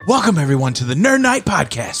Welcome, everyone, to the Nerd Night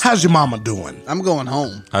Podcast. How's your mama doing? I'm going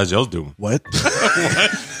home. How's y'all doing? What?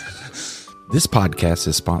 This podcast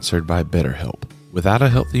is sponsored by BetterHelp. Without a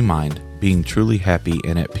healthy mind, being truly happy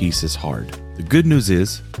and at peace is hard. The good news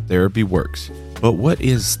is, therapy works. But what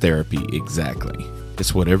is therapy exactly?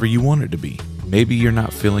 It's whatever you want it to be. Maybe you're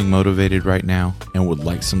not feeling motivated right now and would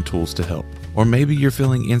like some tools to help. Or maybe you're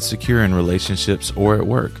feeling insecure in relationships or at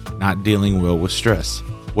work, not dealing well with stress.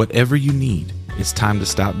 Whatever you need, it's time to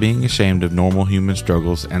stop being ashamed of normal human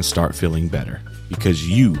struggles and start feeling better. Because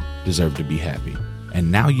you deserve to be happy. And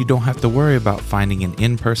now you don't have to worry about finding an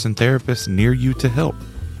in-person therapist near you to help.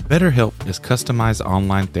 BetterHelp is customized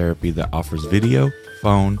online therapy that offers video,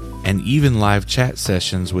 phone, and even live chat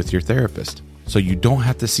sessions with your therapist. So you don't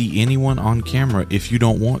have to see anyone on camera if you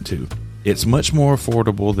don't want to. It's much more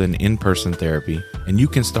affordable than in-person therapy, and you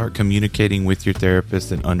can start communicating with your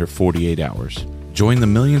therapist in under 48 hours. Join the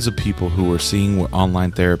millions of people who are seeing what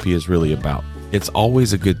online therapy is really about. It's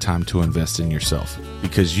always a good time to invest in yourself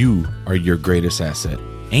because you are your greatest asset.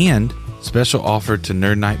 And special offer to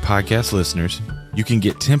Nerd Night Podcast listeners, you can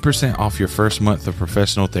get 10% off your first month of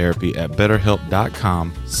professional therapy at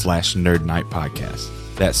betterhelp.com/nerdnightpodcast.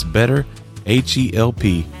 That's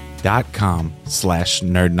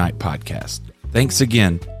betterhelp.com/nerdnightpodcast. Thanks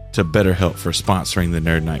again to BetterHelp for sponsoring the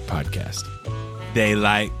Nerd Night Podcast.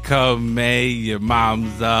 Daylight come, May, your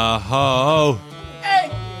mom's a hoe. Hey!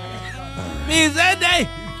 Means that day.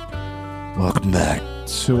 Welcome back.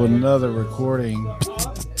 To another recording.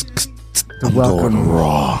 I'm going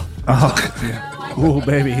raw. Oh, ooh,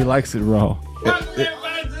 baby, he likes it raw. Welcome,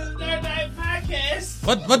 everybody, to the Nerd Night Podcast.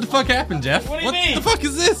 What the fuck happened, Jeff? What do you mean? The fuck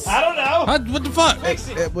is this? I don't know. What the fuck? Fix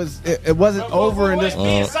it. It wasn't over in this.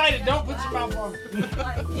 Be excited. Don't put your mouth on.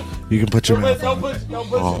 You can put your mouth Don't on put it. your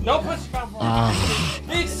mouth on.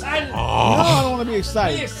 Be excited. No, I don't want to be Be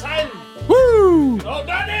excited. excited. Woo! Oh,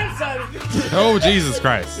 not excited. Oh, Jesus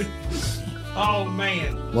Christ. Oh,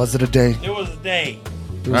 man. Was it a day? It was a day.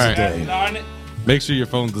 It was All a right. day. Darn it. Make sure your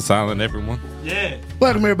phones are silent, everyone. Yeah.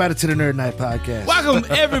 Welcome everybody to the Nerd Night Podcast. Welcome,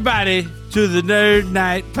 everybody, to the Nerd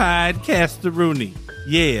Night Podcast, Rooney.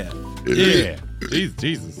 Yeah. Yeah.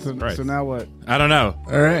 Jesus Christ. So now what? I don't know.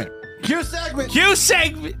 All right. Q segment. Q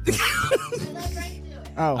segment.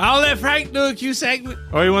 Oh, I'll let Frank do a Q segment.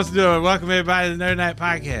 Or he wants to do a welcome, everybody, to the Nerd Night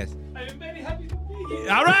Podcast.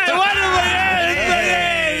 All right. Wonderful.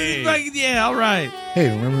 Yeah, all right. Hey,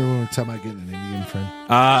 remember when we were talking about getting an Indian friend?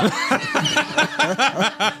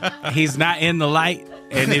 He's not in the light,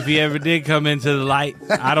 and if he ever did come into the light,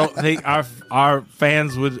 I don't think our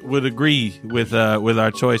fans would agree with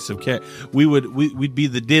our choice of character. We'd be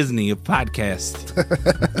the Disney of podcasts.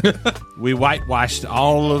 We whitewashed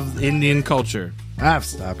all of Indian culture. I've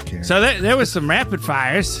stopped caring. So there was some rapid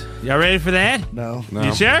fires. Y'all ready for that? No.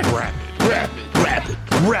 You sure?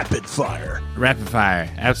 Rapid fire. Rapid fire,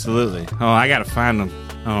 absolutely. Oh, I gotta find them.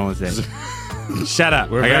 Hold on a second. Shut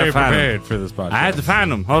up. We're I gotta very find prepared them. for this podcast. I had to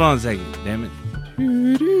find them. Hold on a second. Damn it.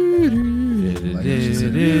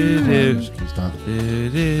 Just keep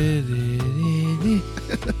talking.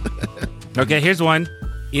 Okay, here's one.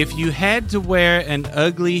 If you had to wear an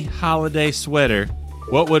ugly holiday sweater,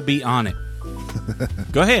 what would be on it?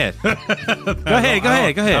 Go ahead. Go ahead.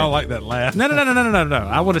 I don't like that laugh. No.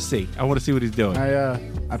 I want to see. what he's doing.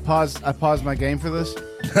 I paused my game for this.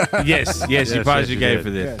 Yes, you paused your you game did. for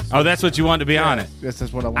this. Yes. Oh, that's what you want to be on it. Yes,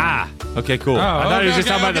 that's what I want. Ah, okay, cool. I thought he was just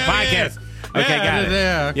talking about the podcast. Okay, Yeah, got it.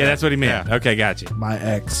 yeah, okay. Yeah, that's what he meant. Yeah. Okay, got you. My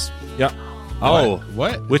ex. Yep. Oh,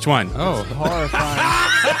 What? which one? Oh. Horrifying.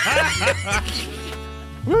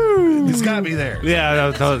 He's got me there.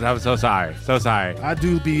 Yeah, I'm so sorry. So sorry. I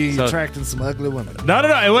do be So- attracting some ugly women. No.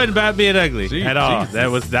 It wasn't about being ugly at all. Jesus.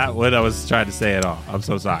 That was not what I was trying to say at all. I'm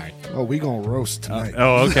so sorry. Oh, we gonna roast tonight.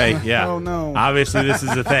 Oh, okay. Yeah. Oh, no. Obviously, this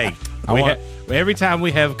is the thing. Every time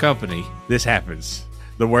we have company, this happens.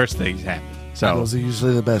 The worst things happen. So Those are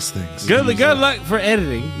usually the best things. good luck for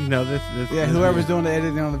editing. You know, Yeah, whoever's doing the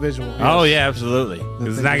editing on the visual. Oh yeah, absolutely. 'Cause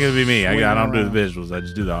it's not going to be me. I Swing don't do the around. visuals. I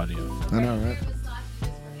just do the audio. I know, right?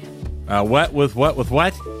 What with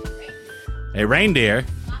what? A reindeer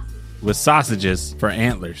with sausages for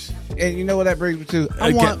antlers. And you know what that brings me to? I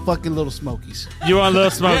Okay. want fucking little Smokies. You want little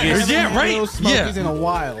smokies? Yeah, right. Little Smokies Yeah. in a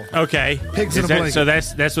while. Okay. Pigs in Is a that- blanket. So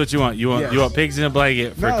that's what you want. You want Yes. pigs in a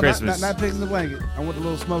blanket for No, Christmas. Not pigs in the blanket. I want the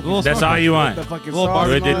little Smokies. Little That's all you want. The fucking Little sauce bar-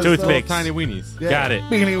 and with all the that toothpicks. stuff. Tiny weenies. Yeah. Got it.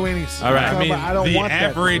 Beanie weenies. All right. No, but I don't the want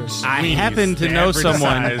that for average. Christmas. I weenies, happen to the know average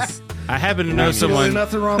someone. size. I happen to know There's really someone.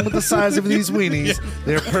 nothing wrong with the size of these weenies.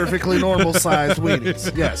 They're perfectly normal sized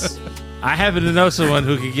weenies. Yes. I happen to know someone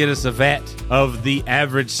who could get us a vat of the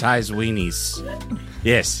average size weenies.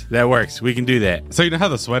 Yes, that works. We can do that. So you know how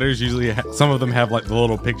the sweaters usually some of them have like the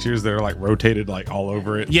little pictures that are like rotated like all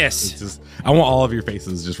over it. Yes. It's just I want all of your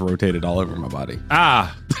faces just rotated all over my body.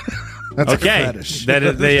 Ah, That's okay. a fetish. That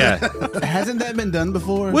is the Hasn't that been done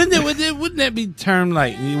before? wouldn't that be termed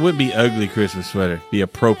like it wouldn't be ugly Christmas sweater? Be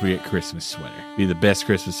appropriate Christmas sweater. Be the best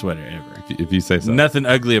Christmas sweater ever. If you say so. Nothing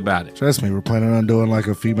ugly about it. Trust me, we're planning on doing like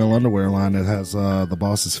a female underwear line that has the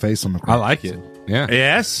boss's face on the I front. like it. Yeah.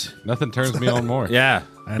 Yes. Nothing turns me on more. Yeah.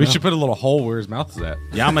 We should put a little hole where his mouth is at.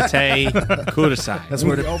 Yamate Kudasai. That's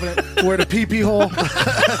where the pee-pee hole.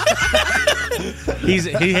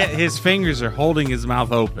 His fingers are holding his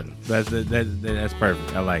mouth open. That's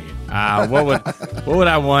perfect. I like it. What would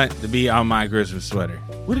I want to be on my Christmas sweater?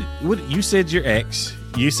 What you said your ex.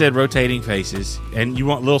 You said rotating faces, and you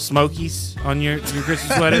want little smokies on your Christmas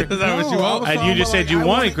sweater. Is that what you want? And you just said you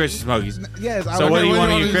wanted Christmas smokies. Yes. So what do you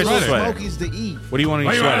want on your Christmas sweater? Smokies to eat. What do you want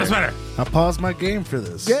on your sweater? I paused my game for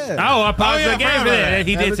this. Yeah. Oh, I paused the game for that.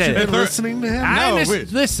 He did Haven't say you that. been listening to him?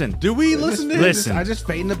 Listen. Do we listen to him? Listen. I just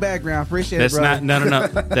fade in the background. Appreciate That's it, bro. not no.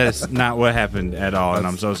 That's not what happened at all, and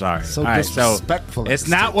I'm so sorry. So All right, disrespectful. it's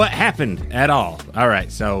not what happened at all. All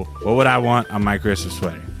right, so what would I want on my Christmas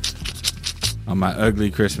sweater? On my ugly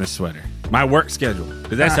Christmas sweater, my work schedule,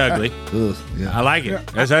 because that's ugly. Ugh, yeah. I like it.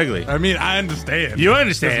 That's ugly. I mean, I understand. You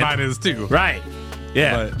understand? 'Cause mine is too. Right?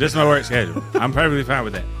 Yeah, But- just my work schedule. I'm perfectly fine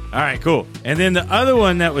with that. All right, cool. And then the other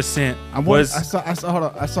one that was sent I was saw. Hold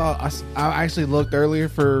on. I actually looked earlier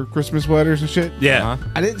for Christmas sweaters and shit. yeah. Uh-huh.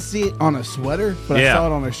 I didn't see it on a sweater, but Yeah. I saw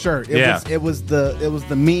it on a shirt. It was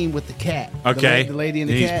the meme with the cat. Okay. The lady and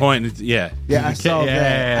the He's cat. pointing. Yeah. Yeah, I saw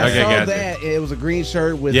that. I Okay, saw gotcha. that. It was a green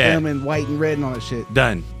shirt with Yeah. them in white and red and all that shit.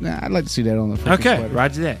 Done. Nah, I'd like to see that on the freaking Okay, sweater.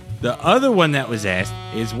 roger that. The other one that was asked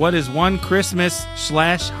is what is one Christmas /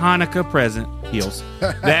 Hanukkah present, heels,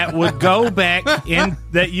 that would go back in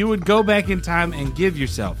that you would go back in time and give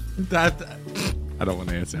yourself? I don't want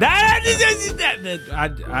to answer. I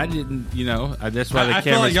didn't, that's why the I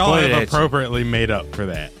feel camera's like y'all pointed have at you. appropriately made up for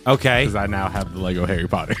that. Okay. Because I now have the Lego Harry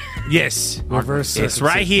Potter. Yes. Reverse It's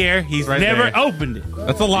right here. He's Right never there. opened it.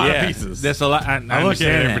 That's a lot Yeah, of pieces. That's a lot. I I look at it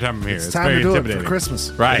understand every that. time I'm here. It's It's time very to do it intimidating. for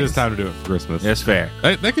Christmas. Right. It is time to do it for Christmas. That's fair.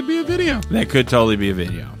 That could be a video. That could totally be a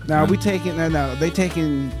video. Now, are we taking? Are they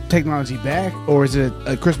taking technology back, or is it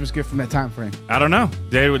a Christmas gift from that time frame? I don't know.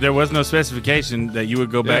 There was no specification that you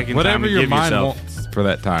would go back in Whatever time and your give mind yourself. wants for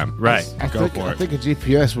that time. Right. I Go think, for I it. think a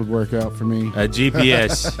GPS would work out for me. A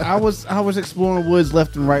GPS. I was exploring the woods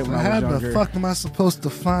left and right when I How was the younger. fuck am I supposed to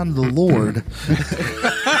find the Lord?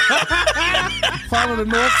 Follow the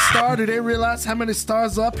North Star. Did they realize how many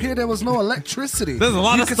stars up here? There was no electricity. There's a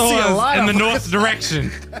lot You of could see a stars lot in of the north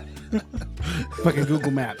direction. Fucking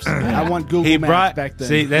Google Maps. I want Google He Maps brought. back then.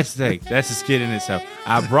 See, that's the thing. That's a skit in itself.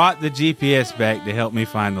 I brought the GPS back to help me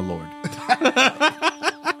find the Lord.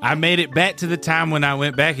 I made it back to the time when I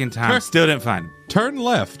went back in time. Still didn't find him. Turn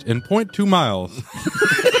left and 0.2 miles.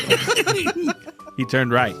 He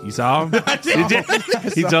turned right. You saw him? He did.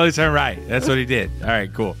 He totally turned right. That's what he did. All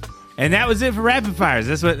right, cool. And that was it for rapid fires.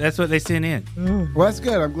 That's what they sent in. Well, that's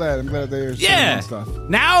good. I'm glad they're Yeah. stuff.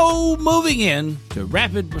 Now moving in to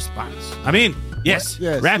rapid response. I mean, yes,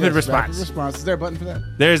 Yes, rapid yes, response. Rapid response. Is there a button for that?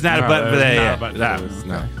 There's not a No, button for there's that not yet. a button for this,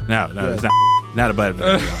 no. No, it's not a button for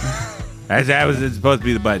that. That was it's supposed to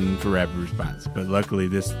be the button for rapid response, but luckily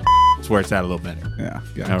this works out a little better.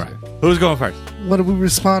 Yeah. All right, who's going first? What are we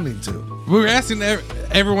responding to? We were asking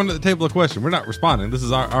everyone at the table a question. We're not responding. This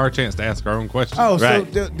is our chance to ask our own question. Oh,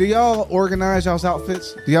 Right. so do y'all organize y'all's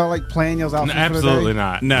outfits? Do y'all like plan y'all's outfits? for the Absolutely day?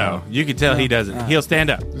 not. No, you can tell he doesn't. He'll stand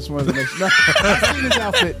up. Just wanted to make sure. No, I've seen his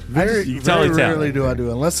outfit. Very, You can very totally tell. rarely do I do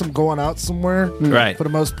it. Unless I'm going out somewhere. Right. For the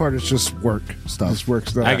most part, it's just work stuff. This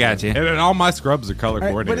works. I got you. And then all my scrubs are color But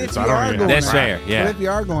coordinated, if so you I are don't even going have That's out, fair, yeah. But if you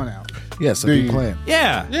are going out, Yes, I Do do you- plan.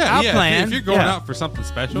 Yeah, Yeah, I'll yeah. plan. If you're going Yeah. out for something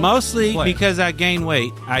special, Mostly plan. because I gain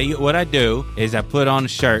weight. What I do is I put on a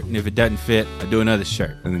shirt, and if it doesn't fit, I do another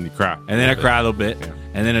shirt, and then you cry, and then I cry a little bit, Yeah.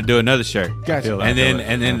 and then I do another shirt. Gotcha. feel that. And feel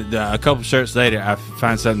then it. a couple shirts later, I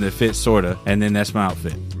find something that fits sorta, and then that's my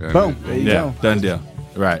outfit. boom, there you Yeah, go. done deal.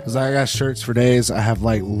 Right. Because I got shirts for days. I have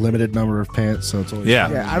like limited number of pants, so it's always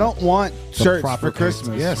Yeah. Yeah, I don't want shirts proper for Christmas.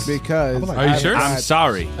 pants. Yes. because Are you I've sure? got- I'm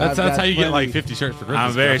sorry. That's I've got how you get plenty. like 50 shirts for Christmas.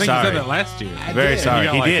 I'm very I think sorry. You said that last year. I Very did. sorry. You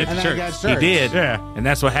got He like did. 50 And I shirts. got He shirts. did. Yeah. And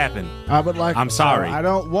that's what happened. I would like. I'm sorry. I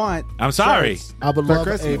don't want. I'm sorry. shirts. I would For love a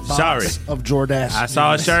Christmas. box Sorry. of Jordache. I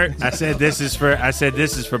saw a shirt. I said this is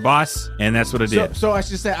for boss, and that's what I So, did. so I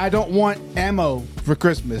should say I don't want ammo for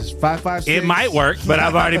Christmas. 5.56. It might work, but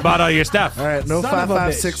I've already bought all your stuff. All right, no Son of a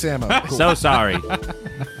 5.56 ammo. Cool. So sorry.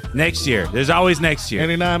 Next year. There's always next year.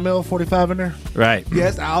 Any 9mm 45 in there? Right.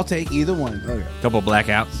 Yes, I'll take either one. Okay. Couple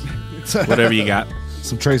blackouts. Whatever you got.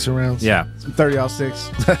 Some tracer rounds. Yeah, Some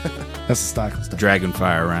 30-06. That's the stock stuff.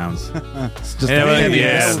 Dragonfire rounds. It's just Yeah, the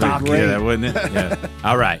yeah, stock. yeah, that wouldn't it? Yeah.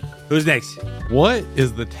 All right. Who's next? What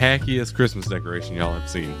is the tackiest Christmas decoration y'all have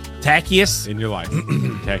seen Tackiest? in your life?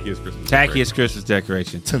 Tackiest Christmas decoration. Tackiest Christmas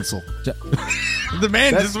decoration. Tinsel. The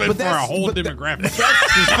man just went but for a that's- whole but demographic.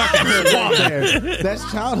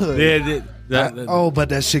 That's childhood. Oh, but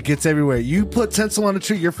that shit gets everywhere. You put tinsel on a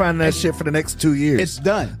tree, you're finding that shit for the next 2 years. It's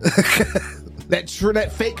done. That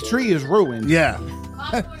fake tree is ruined. Yeah.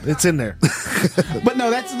 It's in there. But no,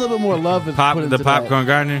 that's a little bit more love. Is put The into popcorn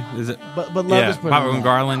gardener? Is it? But love Yeah, is put popcorn in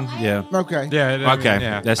garland. Yeah. that. Okay. Yeah.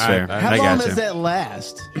 Okay, that's fair. How I long gotcha. does that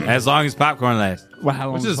last? As long as popcorn lasts. Well, how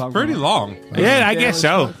long Which does is popcorn pretty last? long. Yeah, I guess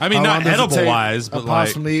so. I mean, How not long does it edible take wise, a but like.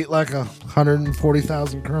 possum to eat like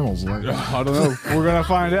 140,000 kernels. Like, I don't know. We're gonna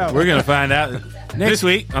find out. We're gonna find out next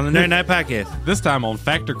week on the Nerd Night Podcast. This time on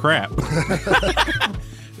Factor Crap.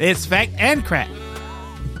 It's fact and crap.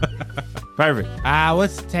 Perfect.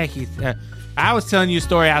 What's the tacky? I was telling you a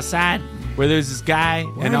story outside where there's this guy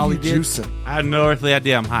and are all he you did. juicing? I have no earthly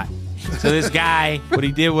idea. I'm hot. So this guy, what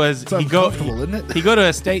he did was It's uncomfortable, isn't it? he go to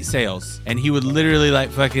estate sales and he would literally like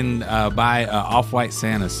fucking buy off-white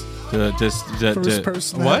Santas to first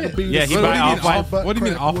person. what? to have to be Yeah, he the buy first off-white- butt What do you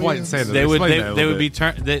mean crack off-white wins. Santa? they would Explain that a they little would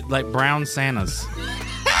be bit. like brown Santas.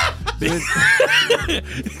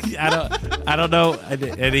 I don't know,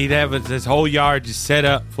 and he'd have his whole yard just set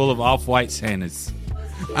up full of off-white Santas.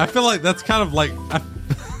 I feel like that's kind of like.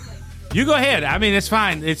 You go ahead. I mean, it's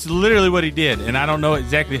fine. It's literally what he did, and I don't know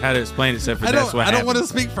exactly how to explain it, except for that's what I don't happened. want to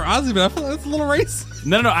speak for Ozzy, but I feel like that's a little racist.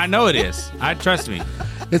 No, I know it is. Trust me.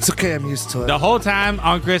 It's okay. I'm used to it. The whole time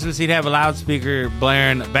on Christmas, he'd have a loudspeaker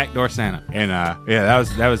blaring "Backdoor Santa," and yeah,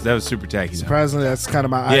 that was super tacky. though. Surprisingly, that's kind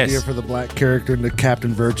of my Yes. idea for the black character in the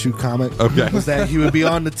Captain Virtue comic. Okay. Was that he would be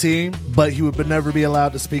on the team, but he would never be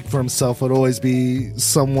allowed to speak for himself. It would always be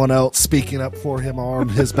someone else speaking up for him on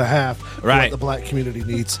his behalf. for Right. What the black community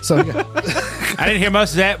needs. So yeah. I didn't hear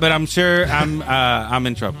most of that, but I'm sure I'm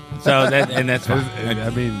in trouble. So that's fine. I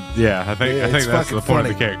mean, yeah, I think it's that's the fucking point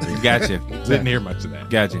of the funny. character. Gotcha. Didn't hear much of that.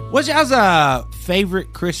 Gotcha. What's y'all's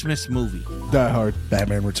favorite Christmas movie? Die Hard.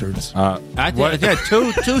 Batman Returns. I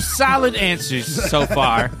think two solid answers so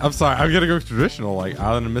far. I'm sorry, I'm gonna go traditional, like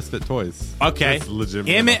Island of Misfit Toys. Okay. That's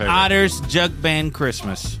legitimately Emmett my favorite. Otter's Jug Band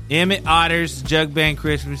Christmas. Emmett Otter's Jug Band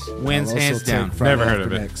Christmas wins I'll also hands take down. Friday Never heard After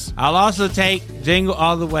of it. Next. I'll also take Jingle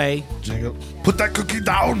All the Way. Jingle. Put that cookie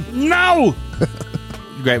down. No!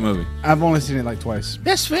 Great movie. I've only seen it like twice.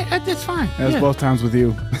 That's fair. That's fine. That was Yeah. both times with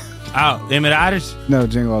you. Oh, Emmett Otter's? No,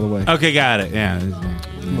 Jingle All the Way. Okay, got it. Yeah.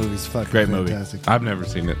 The movie's fucking Great movie. fantastic. I've never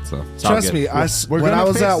seen it, so. It's all Trust good. me, We're when gonna I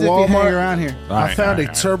was fix at it if you hang Walmart, around here. All I right, found all a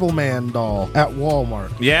right. Turbo Man doll at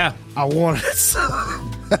Walmart. Yeah. I wanted it so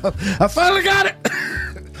I finally got it.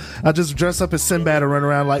 I just dress up as Sinbad and run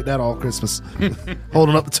around like that all Christmas,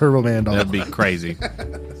 holding up the Turbo Man doll. That'd be crazy.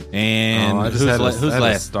 And I just who's, had, who's a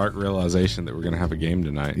last? stark realization that we're gonna have a game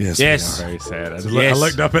tonight. Yes, Yes. Very sad. Yes. I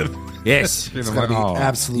looked up at. Yes. it's gonna be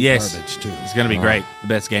absolute Yes. garbage too. It's going to be great. The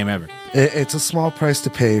best game ever. It's a small price to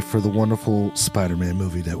pay for the wonderful Spider-Man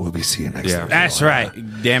movie that we'll be seeing next Yeah. week. That's right.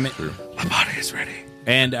 Damn it. My body is ready.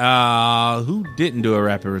 And who didn't do a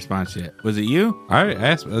rapid response yet? Was it you? I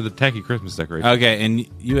asked the tacky Christmas decoration. Okay, and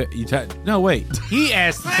you no wait. He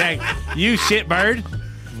asked the tag. You shitbird.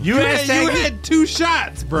 You asked you tag. had 2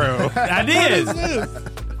 shots, bro. I did.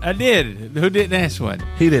 I did. Who didn't ask one?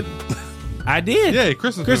 He didn't. I did. Yeah,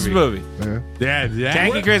 Christmas movie. Yeah.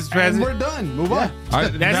 Tacky Christmas And present. we're done. Move on.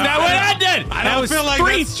 That's not what I did. I that don't was feel like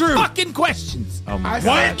 3 that's true. fucking questions. Oh my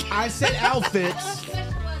I said outfits.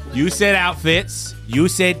 You said outfits. You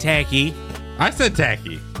said tacky. I said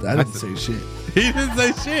tacky. I didn't say shit. He didn't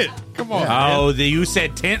say shit. Come on. Oh, you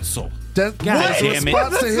said tinsel. That God was a damn it.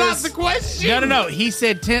 response to That's not his- the question. No. He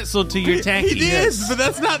said tinsel to your tacky. He did, but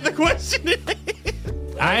that's not the question.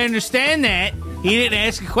 I understand that. He didn't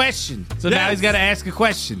ask a question. So now Yes. he's got to ask a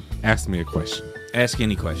question. Ask me a question. Ask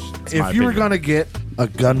any question. It's If my you were opinion. gonna get a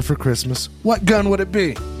gun for Christmas, what gun would it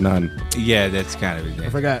be? None. Yeah, that's kind of If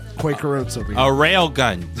ridiculous. I got Quaker Oats over here. A rail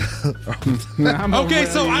gun. Okay,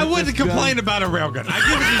 so I wouldn't complain about a railgun. I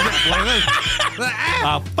give it to you.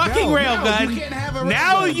 A fucking rail no, gun. you can't have a rail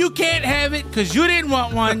Now gun. you can't have it because you didn't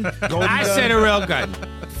want one. I said a rail gun.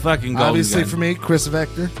 Fucking golden Obviously, gun. for me, Chris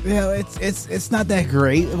Vector, Yeah, it's not that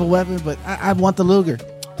great of a weapon, but I want the Luger.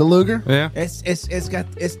 the Luger, Yeah. It's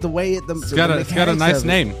the way it. It's got a nice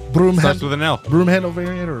name. Broom Starts hand- with an L. broom handle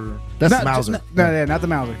variant, or that's Mauser. No, not the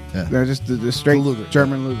Mauser. Yeah. No, just the straight The Luger.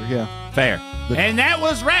 German Luger. Yeah. Fair. And that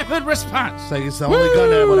was rapid response. So it's the only gun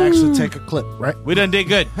that would actually take a clip, right? We done did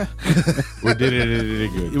good. We did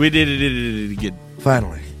it good. We did it good.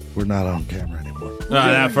 Finally, We're not on camera anymore.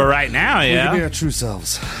 Not for right now, We can be yeah. our true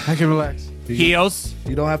selves. I can relax. Heels.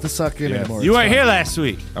 You don't have to suck in Yes. anymore. You It's weren't fine. here last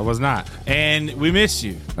week, I was not. and we missed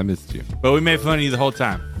you, I missed you. but we made fun of you the whole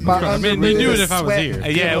time. I mean, they do it if I was here.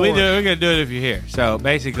 Yeah, we do. We're gonna do it if you're here. So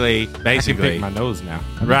basically, I can pick my nose now.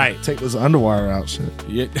 right. Take this underwire out, shit.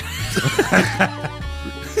 Yeah.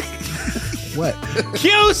 What?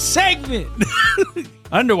 Q segment.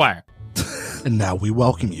 Underwire. And now we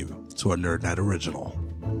welcome you to a Nerd Night original.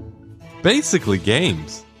 Basically,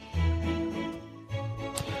 games.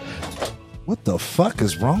 What the fuck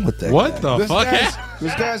is wrong with that? What guy? the This fuck?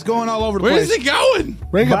 this guy's going all over the Where's place. he going?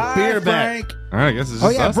 Bring Bye, a beer back. Frank. All right, I guess it's just Oh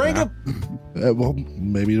yeah, us bring now. up Well,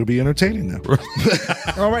 maybe it'll be entertaining now.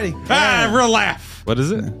 already. Real laugh. What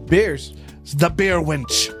is it? Beers. It's the beer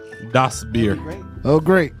winch. Das Beer. Oh,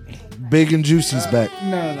 great. Big and Juicy's back.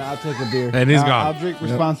 No, I'll take a beer. And he's I'll- gone. I'll drink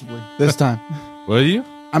responsibly this time. Will you?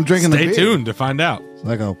 I'm drinking Stay the beer. tuned to find out. It's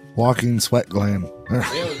like a walking sweat gland.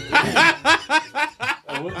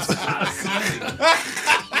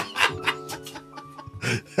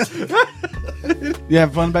 You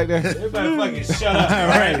having fun back there? Everybody fucking shut up. All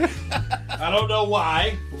right. I don't know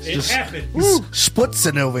why it happened.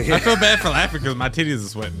 Sputzing over I here. feel bad for laughing because my titties are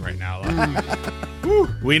sweating right now.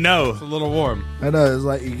 Like, We know. it's a little warm. I know. It's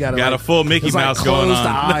like you got Got a full Mickey it's like Mouse going closed on.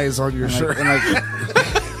 eyes on your shirt.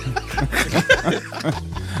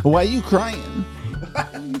 Why are you crying?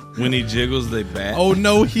 When he jiggles, they bat. Oh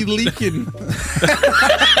no, he leaking.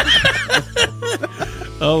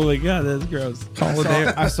 Oh my god, that's gross.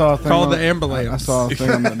 I saw a thing. Call on- the ambulance. I saw a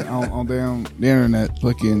thing on the internet.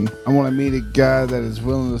 Looking, I want to meet a guy that is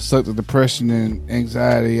willing to suck the depression and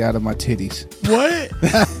anxiety out of my titties. What?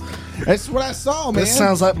 That's what I saw, man. That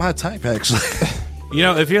sounds like my type, actually. You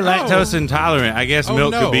know, if you're lactose intolerant, I guess Oh,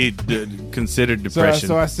 milk no. could be considered so. depression.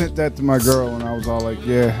 So I sent that to my girl, and I was all like,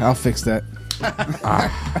 "Yeah, I'll fix that."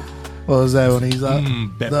 What was that when he's the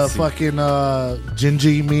Pepsi. fucking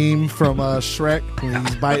Gingy meme from Shrek when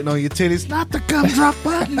he's biting on your titties? Not the gumdrop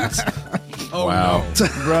buttons. Oh wow.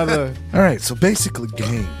 Brother. All right, so basically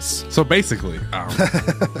games. So basically,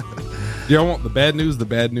 y'all want the bad news, the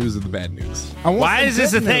bad news, and the bad news. I want Why some is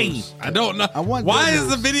this a good thing? news. I don't know. I want Why good is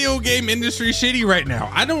the news. video game industry shitty right now?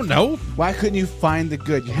 I don't know. Why couldn't you find the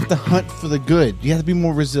good? You have to hunt for the good. You have to be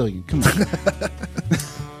more resilient. Come on.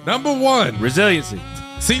 Number one, Resiliency.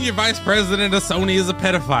 senior vice president of Sony is a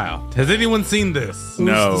pedophile. Has anyone seen this? Who's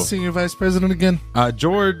No. the senior vice president again?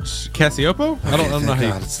 George Cassiopo? I don't know Thank how you.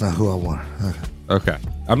 God, it's not who I want. Okay,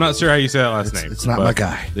 I'm not sure how you say that last name. It's not but my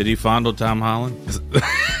guy. Did he fondle Tom Holland?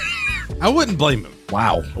 I wouldn't blame him.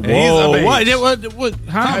 Wow. Whoa! of What? age. What?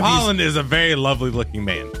 Huh? Tom Holland is a very lovely looking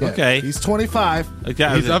man. Okay. He's 25.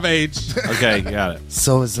 Okay. He's of age. Okay, got it.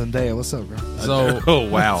 So is Zendaya. What's up, bro? So Oh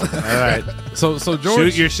wow! All right, so George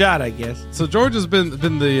shoot your shot, I guess. So George has been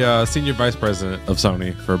the senior vice president of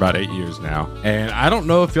Sony for about 8 years now, and I don't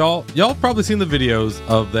know if y'all probably seen the videos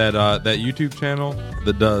of that YouTube channel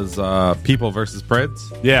that does people versus Preds.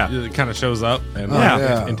 Yeah. It kind of shows up and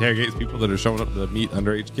yeah. interrogates people that are showing up to meet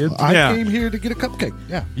underage kids. I Yeah. came here to get a cupcake.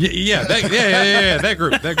 Yeah. Yeah, that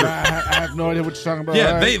group. I have no idea what you're talking about. Yeah,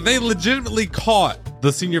 All right. they legitimately caught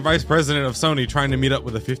the senior vice president of Sony trying to meet up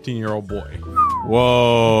with a 15-year-old boy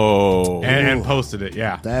Whoa! and posted it.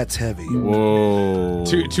 Yeah. That's heavy. Whoa!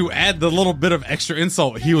 To add the little bit of extra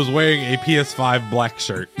insult, he was wearing a PS5 black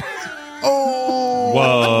shirt.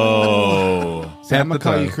 Whoa! See, I'm gonna At the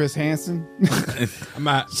call you time. Chris Hansen. I'm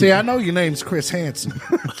not, See, I know your name's Chris Hansen,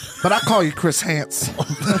 but I call you Chris Hansen.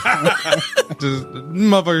 just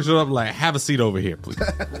motherfucker showed up like, have a seat over here, please.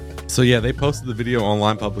 So yeah, they posted the video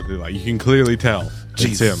online publicly. Like you can clearly tell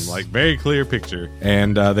it's him. Like very clear picture.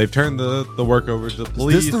 And they've turned the work over to the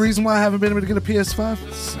police. Is this the reason why I haven't been able to get a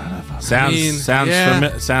PS5? Sounds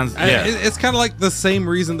yeah. sounds I- yeah. it's kind of like the same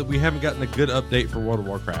reason that we haven't gotten a good update for World of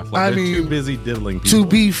Warcraft. Like I they're mean, too busy diddling people. To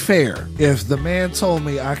be fair, if the man told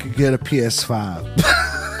me I could get a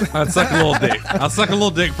PS5, I'd suck a little dick. I'll suck a little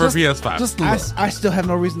dick for a PS5. just look, I still have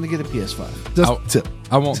no reason to get a PS5. just tip.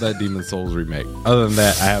 I want that Demon Souls remake. Other than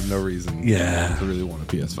that, I have no reason Yeah. to really want a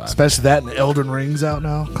PS5. Especially that and Elden Ring's out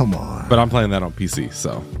now. Come on. But I'm playing that on PC,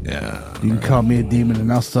 so. Yeah. You can call me a demon,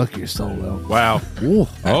 and I'll suck your soul out. Wow!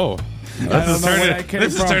 Oh.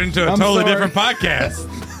 This is turning into a I'm totally sorry. different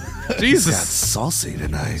podcast. Got Jesus. saucy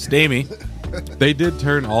tonight. Steamy. They did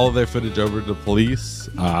turn all of their footage over to police,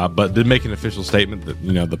 but did make an official statement that,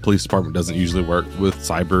 the police department doesn't usually work with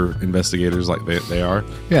cyber investigators like they are.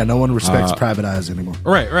 Yeah, no one respects private eyes anymore.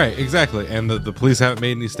 Right, exactly. And the police haven't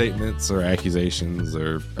made any statements or accusations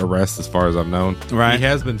or arrests as far as I've known. Right. He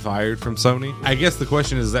has been fired from Sony. I guess the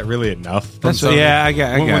question is that really enough from That's- Sony? yeah, I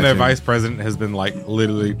got when their you. vice president has been like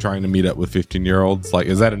literally trying to meet up with 15-year-olds, like,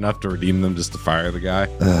 is that enough to redeem them just to fire the guy?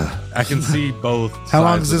 I can see both. How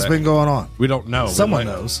long sides has of this that. been going on? We don't know. Someone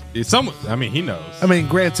Like, knows. Someone. I mean, he knows. I mean,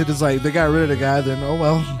 granted, it's like they got rid of the guy, then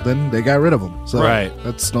then they got rid of him. So Right.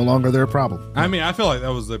 that's no longer their problem. I mean, I feel like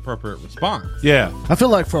that was the appropriate response. Yeah. I feel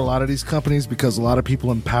like for a lot of these companies, because a lot of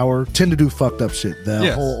people in power tend to do fucked up shit. The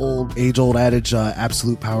Yes. whole age-old adage,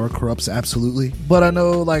 absolute power corrupts absolutely. But I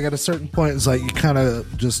know, like, at a certain point, it's like you kind of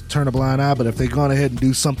just turn a blind eye. But if they go on ahead and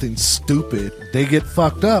do something stupid, they get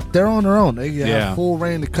fucked up. They're on their own. They Yeah. have full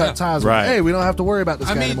reign to cut ties. Right. With, hey, we don't have to worry about this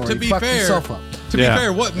I guy mean, anymore. to He be fucked fair- himself up. To be Yeah.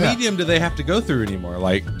 fair, what medium do they have to go through anymore?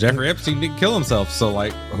 Like, Jeffrey Epstein didn't kill himself, so,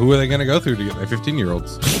 like, who are they going to go through to get their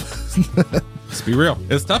 15-year-olds? Let's be real.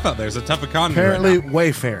 It's tough out there. It's a tough economy. Apparently,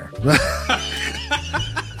 right Wayfair.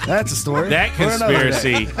 That's a story. That for another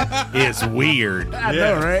day. conspiracy is weird. I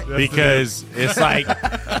know, right? Because it's like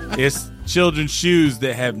it's children's shoes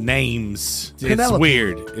that have names. It's Penelope.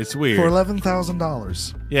 weird. It's weird. For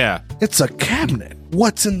 $11,000. Yeah. It's a cabinet.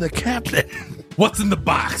 What's in the cabinet? now. What's in the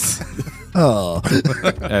box? Oh.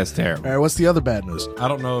 That's terrible. All right, what's the other bad news? I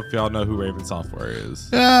don't know if y'all know who Raven Software is.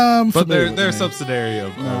 But But they're a subsidiary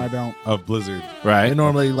of, I don't. of Blizzard. They Right.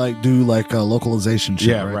 normally do localization shit.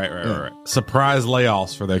 Yeah, right? right. Surprise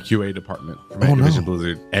layoffs for their QA department from Oh, Activision no.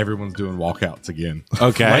 Blizzard. Everyone's doing walkouts again.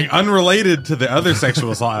 Okay. Like, unrelated to the other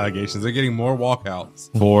sexual assault allegations, they're getting more walkouts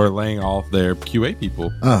for laying off their QA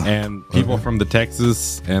people. And people from the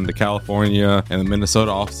Texas and the California and the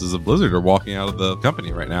Minnesota offices of Blizzard are walking out of the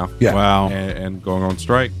company right now. Yeah. Wow. And going on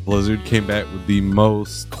strike. Blizzard came back with the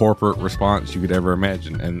most corporate response you could ever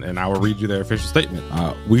imagine. And I will read you their official statement.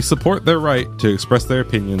 We support their right to express their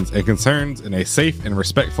opinions and concerns in a safe and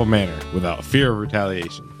respectful manner without fear of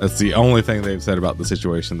retaliation. That's the only thing they've said about the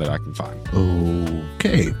situation that I can find.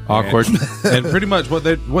 Okay. Awkward. And pretty much what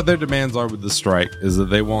their demands are with the strike is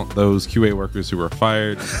that they want those QA workers who are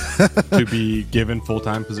fired to be given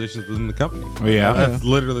full-time positions within the company. Yeah. That's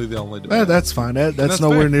literally the only demand. That's fine. That's that's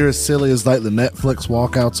nowhere fair. near as silly as like the Netflix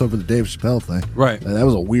walkouts over the Dave Chappelle thing. Right. That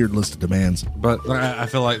was a weird list of demands. But I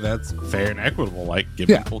feel like that's fair and equitable. Like, give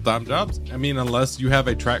Yeah. them full-time jobs. I mean, unless you have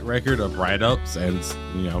a track record of write-ups and,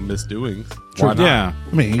 misdoings. Why not? Yeah.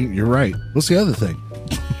 I mean, you're right. What's the other thing?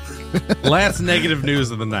 Last negative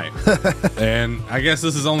news of the night. And I guess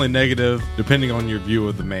this is only negative depending on your view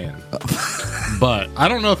of the man. But I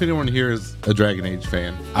don't know if anyone here is a Dragon Age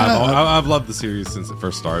fan. I've loved the series since it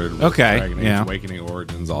first started. With Okay, Dragon Age, yeah. Awakening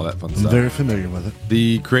Origins, all that fun I'm stuff. very familiar with it.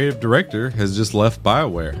 The creative director has just left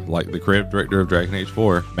BioWare. Like, the creative director of Dragon Age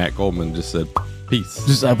 4, Matt Goldman, just said, peace.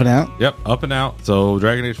 Just up and out. Yep, up and out. So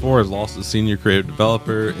Dragon Age 4 has lost its senior creative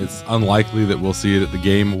developer. It's unlikely that we'll see it at the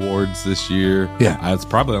Game Awards this year. Yeah. It's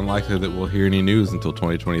probably unlikely that we'll hear any news until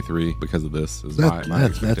 2023 because of this. Is my That's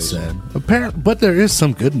expectation. sad. But there is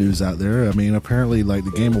some good news out there. I mean, apparently, like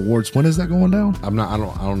the Game Awards. When is that going down? I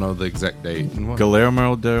don't know the exact date.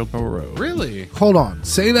 Guillermo del Toro. Really? Hold on.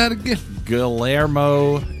 Say that again.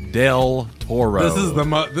 Guillermo del Toro. This is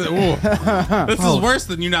this is worse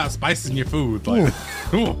than you not spicing your food. Like,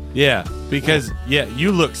 ooh. Yeah, because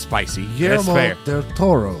you look spicy. That's Guillermo fair. del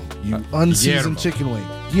Toro. You unseasoned Guillermo. chicken wing.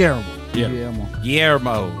 Guillermo.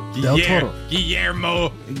 Guillermo. Del Toro.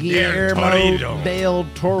 Guillermo Guillermo del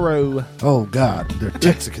Toro. Oh God, they're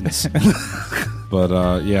Texicans.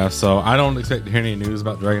 But so I don't expect to hear any news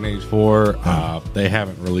about Dragon Age 4. They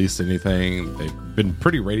haven't released anything. They've been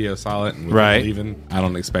pretty radio silent, and Right. even I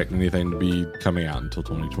don't expect anything to be coming out until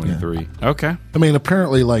 2023. Okay. I mean,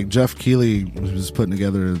 apparently, like Jeff Keighley was putting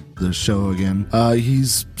together the show again.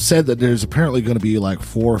 He's said that there's apparently going to be like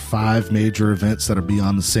 4 or 5 major events that are be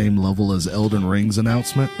on the same level as Elden Ring's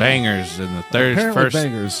announcement. Bangers in the third Apparently first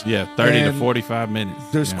bangers. 30 to And 45 minutes.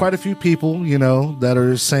 There's Yeah. quite a few people, that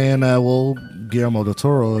are saying, well, Guillermo del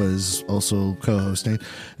Toro is also co-hosting.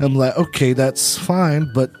 I'm like, okay, that's fine,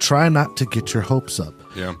 but try not to get your hopes up.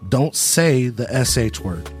 Yeah. Don't say the SH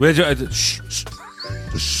word. That's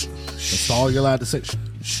all you're allowed to say. Shh,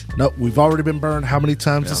 shh. No, we've already been burned how many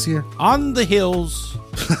times this year? On the hills,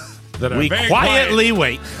 That are we very quietly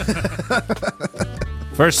wait.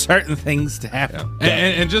 for certain things to happen.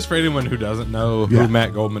 And just for anyone who doesn't know who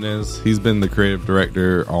Matt Goldman is, he's been the creative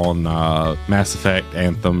director on Mass Effect,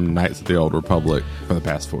 Anthem, Knights of the Old Republic for the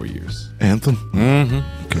past 4 years. Anthem?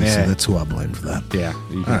 Mm-hmm. Okay, so that's who I blame for that. Yeah,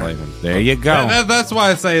 you can blame him. There you go. That's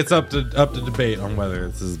why I say it's up to debate on whether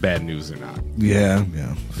this is bad news or not. Yeah.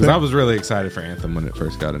 Because I was really excited for Anthem when it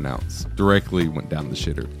first got announced. Directly went down the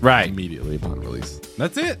shitter. Right. Immediately upon release.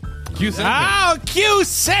 That's it. Q segment. Oh, Q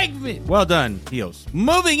segment. Well done, Heels.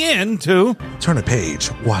 Moving into... Turn a page,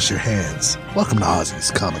 wash your hands. Welcome to Ozzy's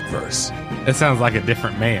Comic Verse. It sounds like a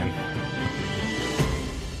different man.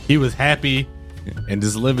 He was happy and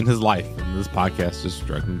just living his life, and this podcast just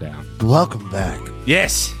struck him down. Welcome back.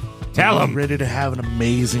 Yes. Tell I'm him. ready to have an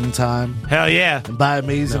amazing time. Hell yeah. And by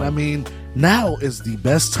amazing, I mean now is the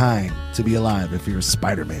best time to be alive if you're a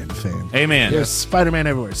Spider-Man fan. Amen. There's Spider-Man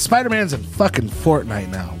everywhere. Spider-Man's in fucking Fortnite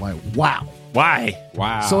now. Like, wow. Why?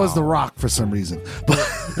 Wow. So is The Rock for some reason. But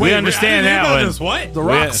We understand that one. What? The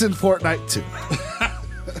Rock's in Fortnite too.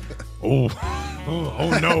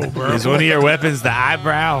 Oh no, bro. Is one of your weapons the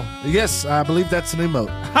eyebrow? Yes, I believe that's an emote.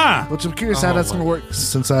 Huh. Which I'm curious how that's going to work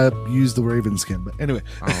since I used the Raven skin. But anyway.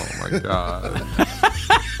 Oh my god.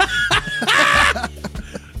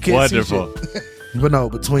 Can't see Wonderful. shit. But no,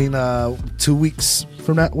 between 2 weeks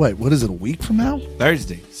from now. Wait, what is it? A week from now?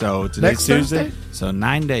 Thursday. So today's Next Tuesday. Thursday? So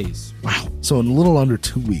 9 days. Wow. So in a little under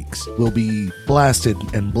 2 weeks, we'll be blasted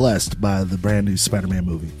and blessed by the brand new Spider-Man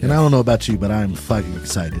movie. And I don't know about you, but I'm fucking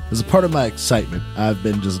excited. As a part of my excitement, I've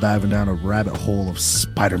been just diving down a rabbit hole of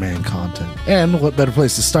Spider-Man content. And what better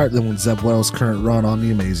place to start than with Zeb Wells' current run on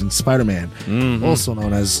The Amazing Spider-Man, also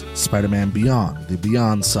known as Spider-Man Beyond, the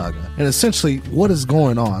Beyond Saga. And essentially, what is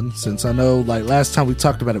going on, since I know, like, last time we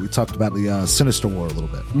talked about it, we talked about the Sinister War a little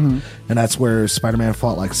bit. And that's where Spider-Man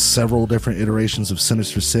fought, like, several different iterations of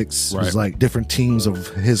Sinister Six. It was, like, different teams of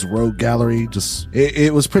his rogue gallery. Just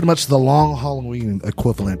it was pretty much the long Halloween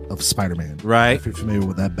equivalent of Spider-Man. Right. If you're familiar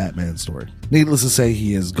with that Batman story. Needless to say,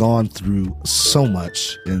 he has gone through so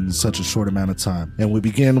much in such a short amount of time. And we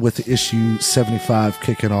begin with issue 75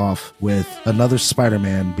 kicking off with another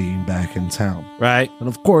Spider-Man being back in town. Right. And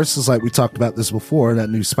of course, it's like we talked about this before, that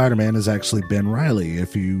new Spider-Man is actually Ben Reilly.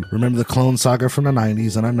 If you remember the Clone Saga from the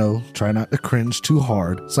 90s, and I know, try not to cringe too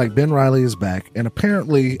hard, it's like Ben Reilly is back. And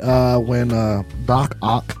apparently, when Doc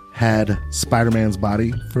Ock had Spider-Man's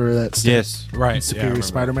body for that Yes. Right. Superior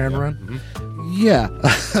Spider-Man run. Yeah.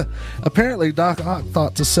 Apparently, Doc Ock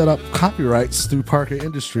thought to set up copyrights through Parker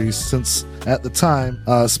Industries since, at the time,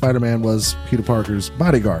 Spider-Man was Peter Parker's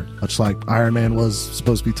bodyguard, much like Iron Man was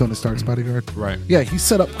supposed to be Tony Stark's bodyguard. Right. Yeah, he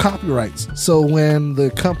set up copyrights. So when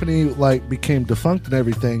the company like became defunct and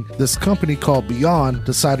everything, this company called Beyond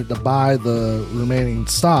decided to buy the remaining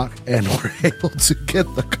stock and were able to get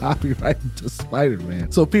the copyright to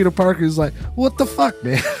Spider-Man. So Peter Parker's like, what the fuck,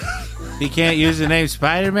 man? He can't use the name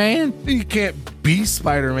Spider-Man? You can't be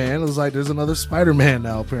Spider-Man. It was like there's another Spider-Man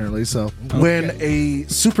now, apparently. So when a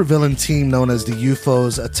supervillain team known as the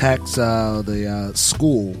UFOs attacks the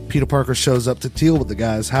school, Peter Parker shows up to deal with the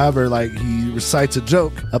guys. However, like he recites a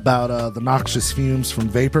joke about the noxious fumes from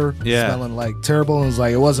vapor smelling like terrible, and it's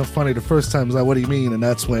like it wasn't funny the first time. It's like, what do you mean? And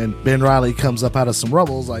that's when Ben Reilly comes up out of some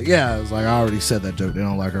rubble. It's like, yeah, it's like I already said that joke. They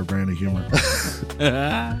don't like our brand of humor.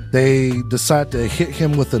 They decide to hit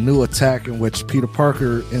him with a new attack in which Peter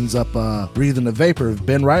Parker ends up breathing the vapor of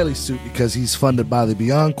Ben Reilly's suit because he's funded by the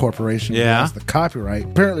Beyond Corporation. Who has the copyright.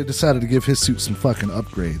 Apparently decided to give his suit some fucking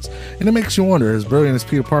upgrades. And it makes you wonder, as brilliant as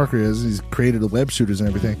Peter Parker is, he's created the web shooters and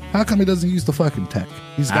everything, how come he doesn't use the fucking tech?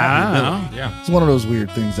 He's got the ability. Yeah. It's one of those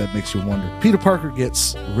weird things that makes you wonder. Peter Parker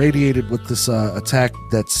gets radiated with this attack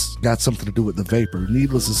that's got something to do with the vapor.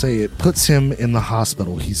 Needless to say, it puts him in the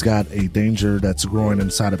hospital. He's got a danger that's growing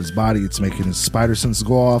inside of his body. It's making his spider sense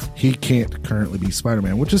go off. He can't currently be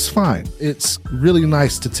Spider-Man, which is fine. It's really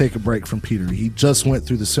nice to take a break from Peter. He just went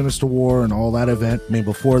through the Sinister War and all that event. I mean,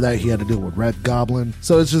 before that, he had to deal with Red Goblin.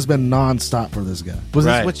 So it's just been nonstop for this guy. Was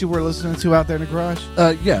this what you were listening to out there in the garage?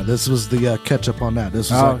 Yeah, this was the catch up on that.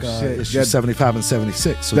 This was issue 75 and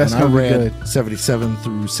 76. So That's then I gonna be read good. 77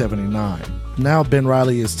 through 79. Now Ben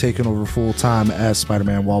Reilly is taking over full time as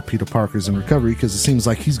Spider-Man while Peter Parker's in recovery because it seems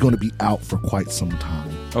like he's going to be out for quite some time.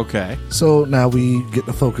 Okay. So now we get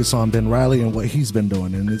to focus on Ben Reilly and what he's been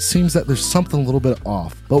doing, and it seems that there's something a little bit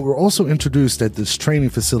off. But we're also introduced at this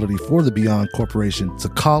training facility for the Beyond Corporation to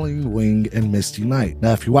Colleen Wing and Misty Knight.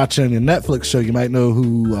 Now, if you're watching a Netflix show, you might know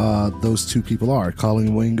who those two people are.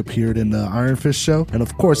 Colleen Wing appeared in the Iron Fist show, and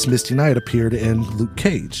of course, Misty Knight appeared in Luke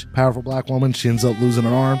Cage. Powerful black woman, she ends up losing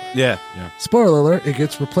an arm. Yeah. Spoiler alert, it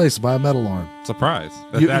gets replaced by a metal arm. Surprise.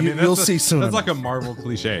 You'll see soon That's like a enough. Marvel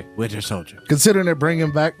cliche. Winter Soldier. Considering they're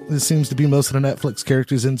bringing back back, it seems to be most of the Netflix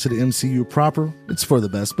characters into the MCU proper. It's for the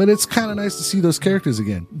best, but it's kind of nice to see those characters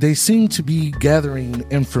again. They seem to be gathering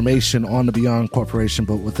information on the Beyond Corporation,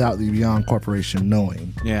 but without the Beyond Corporation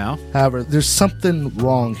knowing. Yeah. However, there's something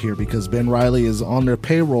wrong here because Ben Reilly is on their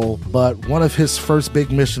payroll, but one of his first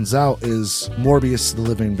big missions out is Morbius the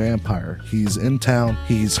Living Vampire. He's in town,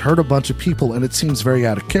 he's hurt a bunch of people, and it seems very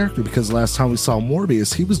out of character because last time we saw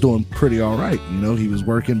Morbius, he was doing pretty all right. You know, he was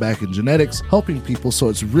working back in genetics, helping people, so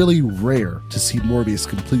it's really rare to see Morbius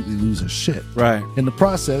completely lose his shit. Right. In the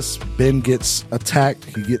process, Ben gets attacked,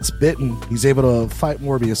 he gets bitten, he's able to fight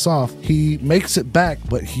Morbius off. He makes it back,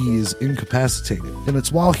 but he is incapacitated. And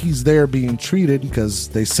it's while he's there being treated, because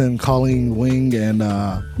they send Colleen Wing and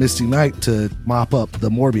Misty Knight to mop up the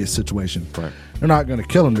Morbius situation. Right. They're not going to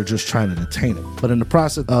kill him, they're just trying to detain him. But in the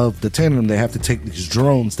process of detaining him, they have to take these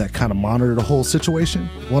drones that kind of monitor the whole situation.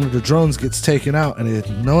 One of the drones gets taken out,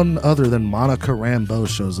 and none other than Monica Rambeau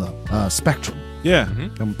shows up. Spectrum. Yeah.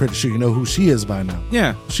 I'm pretty sure you know who she is by now.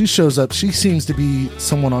 Yeah. She shows up. She seems to be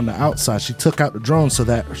someone on the outside. She took out the drone so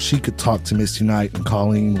that she could talk to Misty Knight and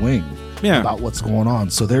Colleen Wing about what's going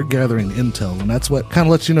on. So they're gathering intel, and that's what kind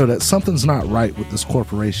of lets you know that something's not right with this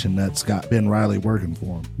corporation that's got Ben Reilly working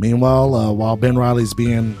for him. Meanwhile, while Ben Reilly's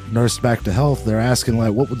being nursed back to health, they're asking,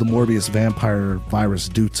 like, what would the Morbius vampire virus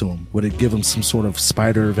do to him? Would it give him some sort of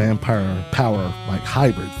spider vampire power, like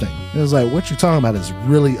hybrid thing? And it was like, what you're talking about is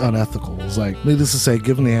really unethical. It's like, needless to say,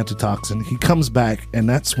 given the antitoxin, he comes back, and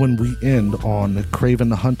that's when we end on Kraven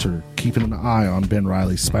the Hunter keeping an eye on Ben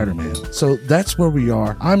Reilly's Spider-Man. So that's where we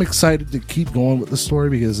are. I'm excited to keep going with the story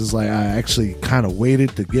because it's like I actually kind of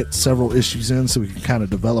waited to get several issues in so we can kind of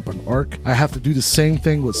develop an arc. I have to do the same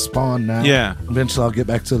thing with Spawn now. Yeah. Eventually I'll get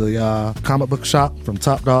back to the comic book shop from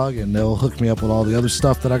Top Dog and they'll hook me up with all the other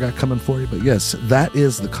stuff that I got coming for you. But yes, that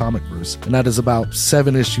is the comic verse, and that is about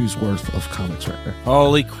 7 issues worth of comics right there.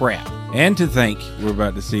 Holy crap. And to think we're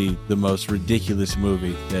about to see the most ridiculous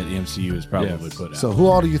movie that MCU has probably put out. So who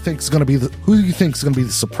all do you think is going to be who do you think is going to be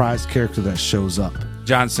the surprise character that shows up?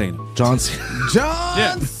 John Cena. John Cena.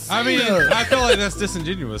 Yeah. I mean, I feel like that's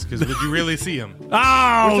disingenuous because would you really see him?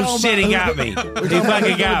 Oh, shit, he got me. He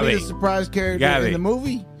fucking got me. The surprise character Got me. in the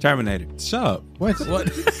movie. Terminator. Shut up. What?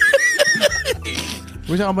 What?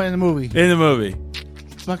 We're talking about in the movie. In the movie.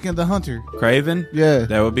 Fucking the Hunter. Craven? Yeah.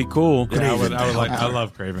 That would be cool. Yeah, I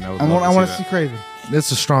love Craven. I want to see Craven.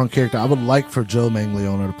 It's a strong character. I would like for Joe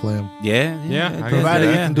Manganiello to play him. Yeah. Yeah, I can Provided see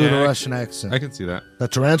he that. can do the Yeah, Russian accent. I can see that. The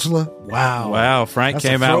tarantula? Wow. Wow, Frank That's a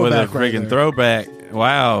came out with a throwback right friggin' there. throwback.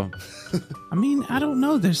 Wow. I mean, I don't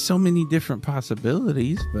know. There's so many different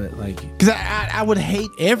possibilities, but like, Because I would hate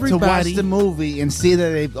Everybody- to watch the movie and see that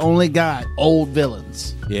they've only got old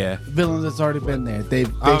villains. yeah. Villains that's already been there. They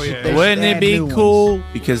Oh, should- yeah. they should Wouldn't it add be new ones. cool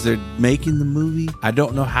because they're making the movie? I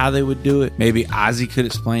don't know how they would do it. Maybe Ozzy could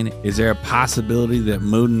explain it. Is there a possibility that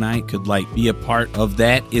Moon Knight could like be a part of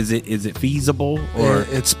that? Is it feasible or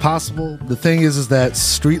It's possible. The thing is that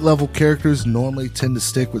street level characters normally tend to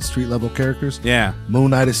stick with street level characters. yeah? Moon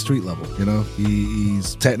Knight is street level. You know,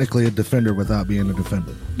 he's technically a defender without being a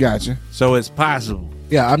defender. Gotcha. So it's possible.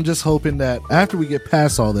 Yeah, I'm just hoping that after we get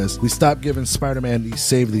past all this, we stop giving Spider-Man these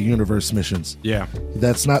save the universe missions. Yeah.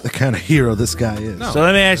 That's not the kind of hero this guy is. No. So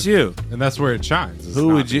let me ask you: And that's where it shines. It's Who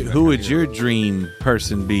not would you? being Who that would hero. your dream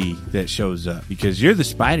person be that shows up? Because you're the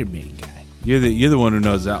Spider-Man guy. You're the one who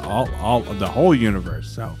knows that all of the whole universe.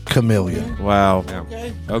 So Chameleon. wow. Yeah.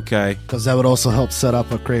 Okay. Because that would also help set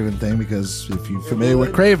up a Craven thing, because if you're familiar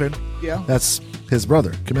with Craven, Yeah. that's his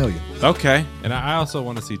brother, Chameleon. Okay. And I also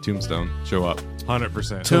want to see Tombstone show up.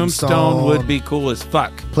 100%. Tombstone would be cool as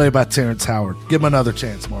fuck. Played by Terrence Howard. Give him another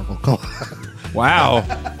chance, Marvel. Come on. Wow.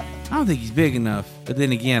 I don't think he's big enough. But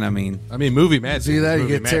then again, I mean, movie magic. See that? You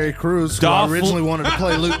Movie get magic. Terry Crews, who Dolph- originally wanted to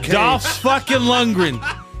play Luke Cage. Dolph fucking Lundgren.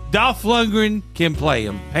 Dolph Lundgren can play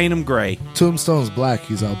him. Paint him gray. Tombstone's black.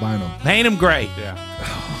 He's albino. Paint him gray. Yeah.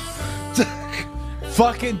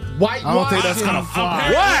 Fucking white. I don't think that's gonna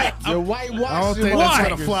fly. What? You're whitewashing. I don't think Why? that's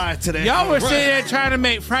gonna fly today. Y'all were sitting there trying to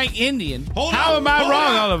make Frank Indian. How am I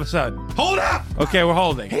wrong all of a sudden? Hold up! Okay, we're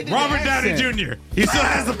holding. Robert Downey Jr. He still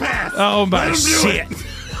has the pass. Oh my shit.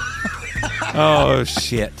 Oh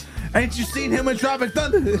shit. Ain't you seen him in Tropic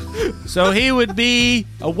Thunder? So he would be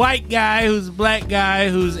a white guy who's a black guy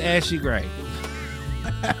who's ashy gray.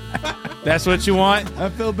 That's what you want? I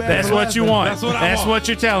feel bad. That's for what you laughing. want. That's what I want. what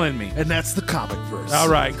you're telling me. And that's the comic verse. All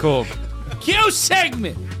right, cool. Q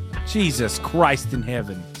segment. Jesus Christ in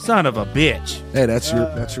heaven. Son of a bitch. Hey, that's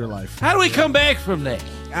your life. How do we come back from that?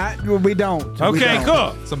 We don't. We Okay, don't.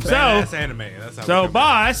 cool. Some So, badass anime. That's how so we come.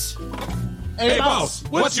 boss, Hey, boss,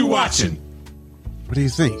 what you watching? What do you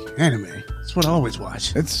think? Anime. It's what I always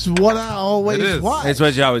watch. It's what I It always is. watch. That's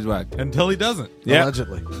what you always watch. Until he doesn't. Yeah.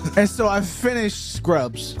 Allegedly. And so I finished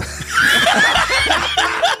Scrubs.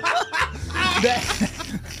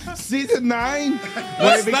 Season 9.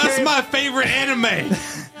 That's my favorite anime.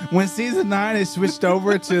 When season 9 is switched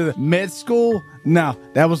over to med school, no,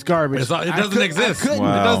 that was garbage. It doesn't exist. Wow. It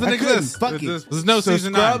doesn't I couldn't. exist. Fuck it. There's no So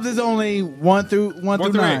season Scrubs 9. is only 1 through 9.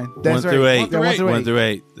 through That's 1 through right. 8. Yeah, 1 through 8. 1 through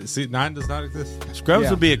 8. See, 9 does not exist. Scrubs Yeah,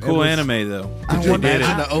 would be a it cool was- anime, though. I wonder did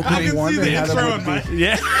it. the opening wonder how that would be.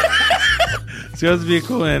 Yeah. Scrubs would be a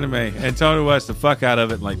cool anime. And Tony watched the fuck out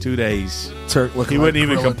of it in like 2 days. Turk looking He wouldn't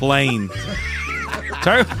like even Krillin. complain.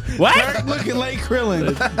 Turk? What? Looking like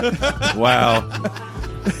Krillin. Wow.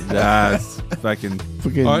 That's fucking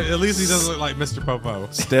Fucking- Or at least he doesn't look like Mr. Popo.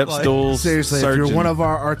 step stools. Seriously, if surgeon. you're one of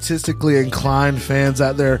our artistically inclined fans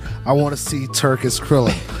out there, I want to see Turk as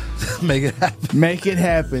Krillin. Make it happen. Make it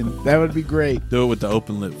happen. That would be great. Do it with the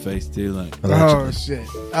open lip face too, like Oh shit.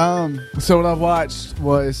 So what I watched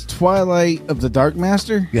was Twilight of the Dark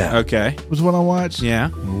Master. Yeah. okay. Was what I watched. Yeah.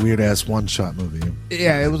 Weird ass one shot movie.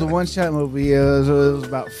 Yeah, it was a one shot movie. It was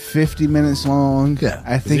about 50 minutes long. Yeah.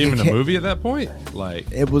 I Is think it even it, a movie at that point?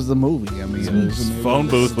 Like, It was the movie. I mean, it was a movie. Phone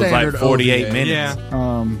booth was like Standard 48 OVA. minutes.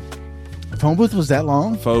 yeah. Phone booth was that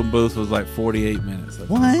long? Phone booth was like 48 minutes.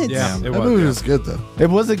 What? Yeah, it That was. movie yeah. was good though. It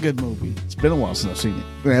was a good movie. It's been a while since I've seen it.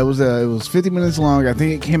 Yeah, it was 50 minutes long. I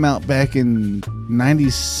think it came out back in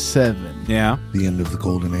 97. Yeah. The end of the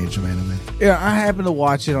golden age of anime. Yeah, I happened to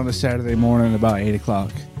watch it on a Saturday morning about 8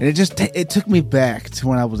 o'clock. And it just it took me back to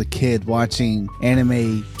when I was a kid watching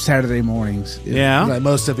anime Saturday mornings. Yeah. Like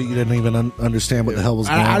most of it, you didn't even understand what the hell was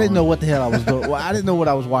going on. I didn't know what the hell I was doing. Well, I didn't know what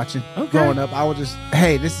I was watching growing up. I was just,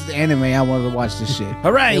 hey, this is anime. I wanted to watch this shit.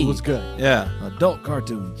 Hooray! It was good. Yeah. Adult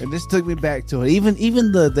cartoons. And this took me back to it. Even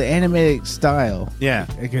the animatic style. Yeah.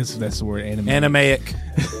 I guess that's the word, anime. Animaic.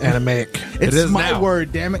 Animaic. It's is my now.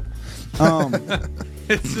 word, damn it.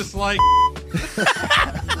 It's just like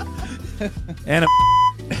Anim-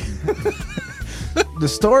 The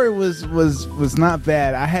story was not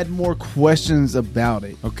bad. I had more questions about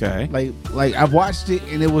it. okay. Like I watched it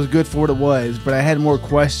and it was good for what it was, but I had more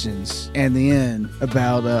questions in the end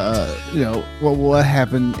about what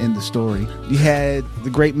happened in the story. You had the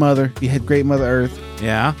Great Mother, you had Great Mother Earth.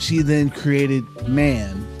 Yeah. She then created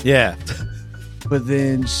man, Yeah. but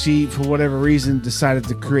then she, for whatever reason, decided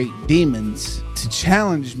to create demons to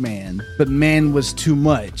challenge man, but man was too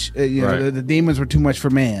much. Right. The demons were too much for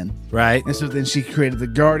man, Right. and so then she created the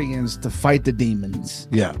Guardians to fight the demons.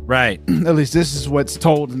 Yeah. Right. At least this is what's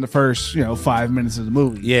told in the first 5 minutes of the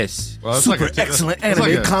movie. Yes. well, it's Super like a, excellent that's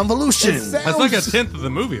anime like a, convolution. that's like a tenth of the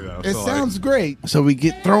movie though. It so sounds great. So we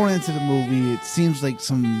get thrown into the movie. It seems like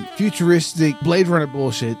some futuristic Blade Runner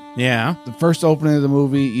bullshit. Yeah. The first opening of the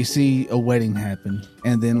movie, you see a wedding happen,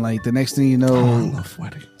 and then like the next thing you know, I love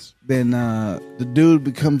weddings. then the dude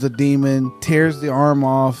becomes a demon, tears the arm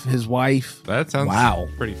off his wife. that sounds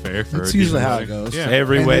pretty fair for That's a usually decent how wedding. it goes. Yeah.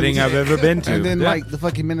 Every And wedding then- I've ever been to. And then Yeah. like the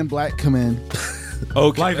fucking Men in Black come in.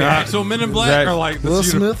 okay. Like the actual Men in Black That- or like the Will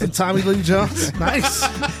pseudo- Smith and Tommy Lee Jones. Nice.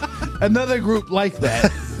 Another group like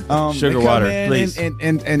that. Sugar they come water, in please.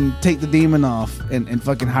 and take the demon off and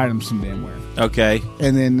fucking hide him some damn where. Okay.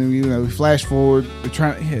 And then we flash forward. We're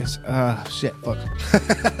trying. Yes. Shit. Fuck.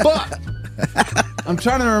 Fuck. I'm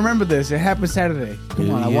trying to remember this. It happened Saturday.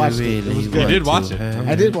 Come on, I watched it. It was You good. did watch it.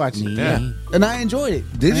 I did watch it. Yeah. And I enjoyed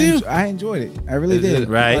it. Did you? I enjoyed it. I really Is it did.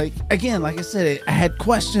 right? Like again, like I said, I had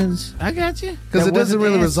questions. I got you. Because That it doesn't wasn't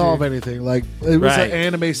really answered. resolve anything. Like it was Right. an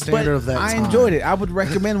anime standard But of that I time. enjoyed it. I would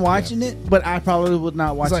recommend watching it, but I probably would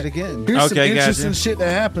not watch It's like, it again. Here's some Okay, interesting gotcha. shit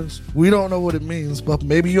that happens. We don't know what it means, but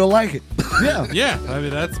maybe you'll like it. Yeah. Yeah, I mean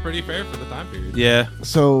that's pretty fair for the time period. Yeah.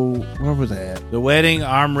 So where was I at? The wedding,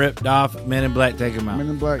 arm ripped off, Men in Black take him Men out.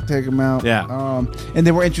 in Black take them out. Yeah. And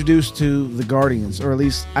they were introduced to the Guardians, or at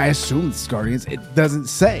least I assume it's Guardians. It doesn't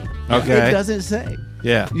say. Okay. It doesn't say.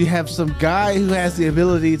 Yeah. You have some guy who has the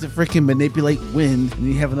ability to freaking manipulate wind, and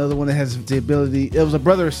you have another one that has the ability. It was a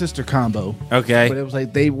brother or sister combo, but Okay. it was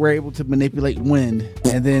like they were able to manipulate wind,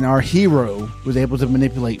 and then our hero was able to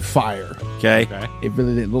manipulate fire. Okay. Okay. It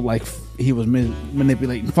really didn't look like he was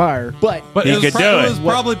manipulating fire, but But He it was, could do it it. was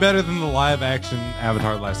probably better than the live action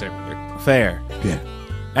Avatar: The Last Airbender. Fair. Yeah.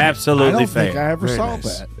 I Absolutely don't fair. think I ever Very saw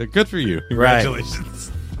nice. that. Good for you. Right.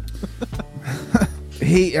 Congratulations.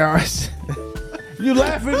 He you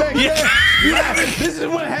laughing back there? You laughing? This is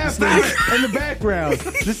what happens in the background.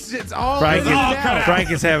 This shit's all Frank edited out. is,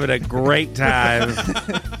 Frank is having a great time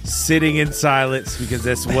sitting in silence because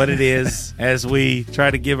that's what it is as we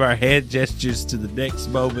try to give our head gestures to the next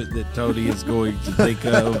moment that Tony is going to think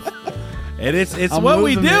of. And it's I'm what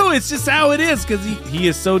we losing do. it. It's just how it is because he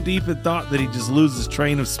is so deep in thought that he just loses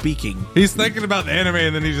train of speaking. He's thinking about the anime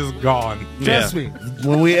and then he's just gone. Trust me,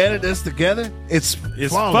 when we edit this together, it's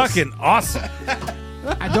flawless. fucking awesome.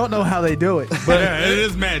 I don't know how they do it. But yeah, it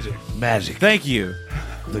is magic. magic. Thank you.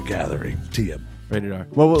 The Gathering. TM. Rated R.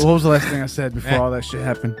 What was the last thing I said before all that shit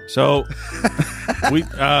happened? So we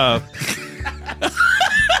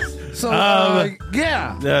So,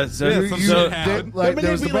 yeah. so Yeah, some shit happened. Like, The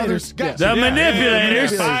there was the brothers. manipulators. the Yeah,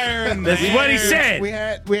 manipulators. fire and That's the what he air.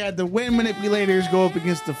 said. We had the wind manipulators go up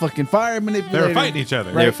against the fucking fire manipulators. They were fighting each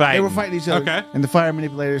other. They were fighting. They were fighting each other. Okay. And the fire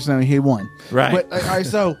manipulators, no, he won. Right. But all right,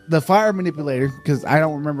 so the fire manipulator, because I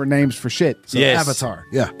don't remember names for shit. So Yes. Avatar.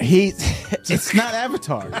 Yeah. it's not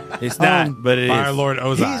Avatar. It's not, but it is. Fire Lord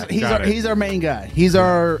Ozai. He's our main guy. He's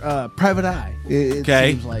our private eye. It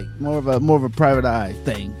Okay. seems like more of a private eye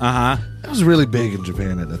thing. Uh huh. That was really big in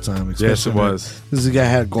Japan at that time. Yes, it was. This guy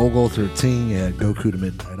had Golgo 13, he had Goku the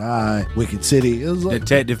Midnight Eye, Wicked City. It was like,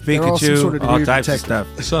 Detective they're all some Pikachu, sort of all weird types detective.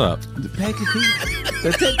 of stuff. Shut up. The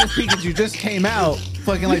Detective Pikachu just came out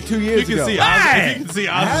fucking like 2 years You can ago. see Hey! Oz, you can see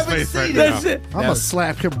I Oz's haven't face right seen now. That's it. I'm going to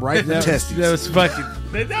slap him right in the testes. That was fucking.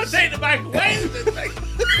 Don't take the microwave.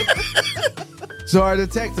 So our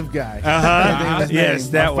detective guy. Uh-huh. Yes,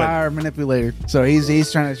 that our one. fire manipulator. So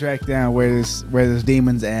he's trying to track down where this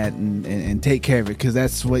demon's at and take care of it, because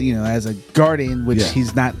that's what, you know, as a guardian, which Yeah.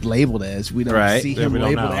 he's not labeled as. We don't Right. see Yeah, him we don't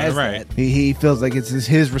labeled know. as Right. that. He feels like it's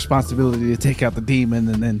his responsibility to take out the demon,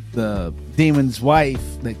 and then the demon's wife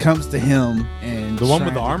that comes to him and The one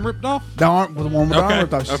with the trying to- arm ripped off? The one with the Okay, arm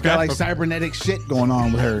ripped off. She's okay, got like okay. cybernetic shit going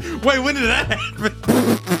on with her. Wait, when did that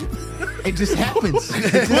happen? It just happens.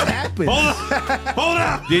 It just happens. Hold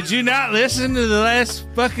up. Did you not listen to the last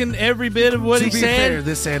fucking every bit of what To he be said? fair,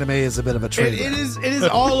 this anime is a bit of a train It wreck. is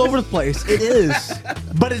all over the place. It is,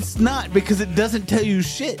 but it's not, because it doesn't tell you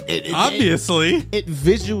shit. Obviously. It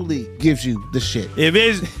visually gives you the shit. If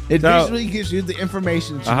it's It so- visually gives you the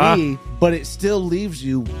information that you Uh-huh. need, but it still leaves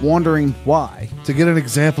you wondering why. To get an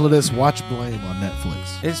example of this, watch Blame on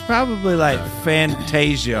Netflix. it's probably like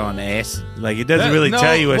Fantasia on acid. Like it doesn't really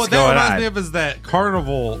tell you what's what going that reminds me on. of is that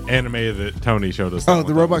Carnival anime that Tony showed us. Oh,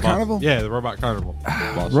 the Robot Carnival? Yeah, the Robot Carnival.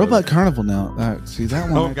 Boss Robot showed us. Carnival now. See that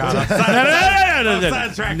one? Oh God, I'm No, I'm no.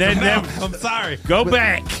 sidetracked. Then- No, then- I'm sorry. Go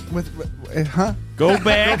back. Huh? Go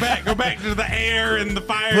back. Go back to the air and the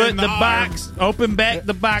fire. Put and the arm. box. Open back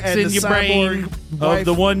the box And in the your brain cyborg of wife,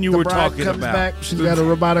 the one you the were bride talking comes about. Back. She's got a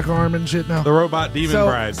robotic arm and shit now. The robot demon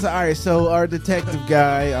bride. So our detective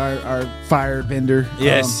guy, our firebender,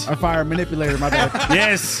 Yes. our fire manipulator, my bad.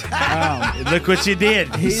 Yes. Look what you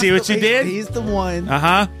did. You see what you did? He's the one Uh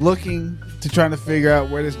huh. looking to trying to figure out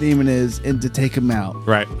where this demon is and to take him out.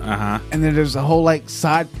 Right. Uh huh. And then there's a whole like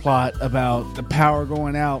side plot about the power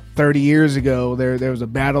going out 30 years ago. There was a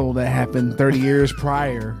battle that happened 30 years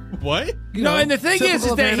prior. What? You No, know, and the thing is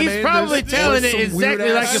typical that of he's anime, probably there's telling it some exactly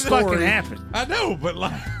weird-ass like it fucking story. happened. I know, but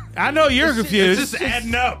like, I know you're confused. it's just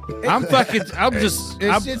adding up. I'm fucking. I'm just.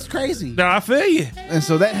 It's crazy. No, I feel you. And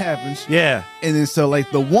so that happens. Yeah. And then so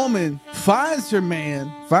like the woman finds her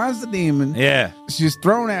man, finds the demon. Yeah. She's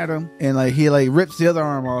thrown at him, and like he like rips the other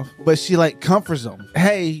arm off, but she like comforts him.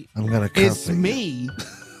 Hey, I'm gonna it's comfort you. me.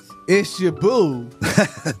 It's your boo.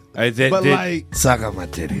 But like, Suck on my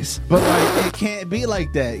titties. it can't be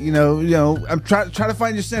like that. You know. I'm trying to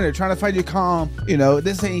find your center, trying to find your calm. You know,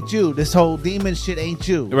 this ain't you. This whole demon shit ain't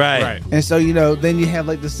you. right. Right. And so, you know, then you have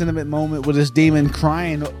like the sentiment moment with this demon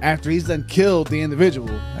crying after he's done killed the individual.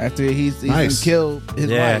 After he's Nice. done killed his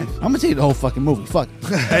Yeah. wife. I'm gonna tell you the whole fucking movie. Fuck it.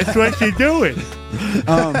 That's what you're doing.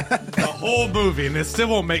 The whole movie, and it still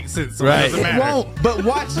won't make sense. So Right. It doesn't It matter. won't, but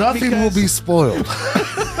watch it Nothing will because- be spoiled.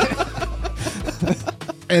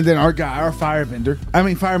 And then our guy, our fire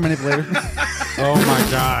manipulator, Oh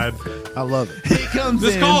my God. I love it. he comes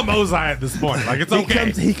Just in. call him Ozai at this point. Like it's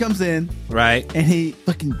okay. He comes in Right. and he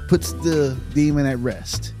fucking puts the demon at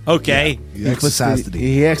rest. Okay. You He puts exercise the demon.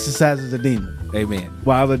 He exercises the demon Amen.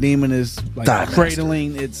 while the demon is like Die,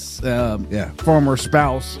 cradling its Yeah. former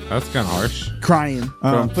spouse, That's kind of harsh. crying.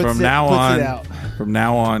 From, Puts from it- now puts on, it out. from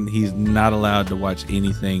now on, he's not allowed to watch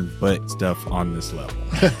anything but stuff on this level.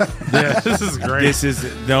 Yeah, this is great. This is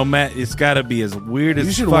no matter. It's got to be as weird You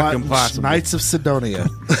as should fucking watch possible. Knights of Sidonia.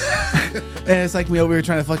 And it's like me over here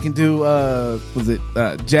trying to fucking do was it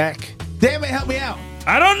Jack? Damn it, help me out.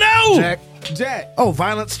 I don't know. Jack. Oh,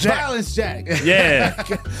 Violence Jack. Violence Jack. Yeah.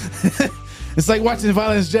 It's like watching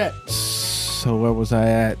Violence Jack. So where was I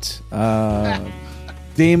at?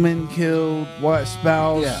 Demon killed what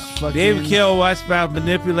spouse? Yeah. Fucking David Kill, watch about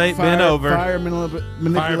manipulate, bend over. Fire manipulator.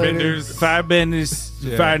 Firebenders. Firebenders,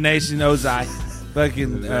 Yeah. Fire Nation, Ozai.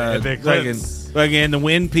 Fucking, And the fucking Eclipse. Fucking the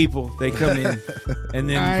wind people, they come in, and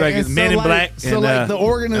then Alright, fucking and so, Men in like- Black, So and like the And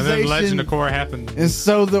organization, then Legend of Korra happened. and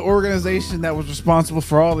so the organization that was responsible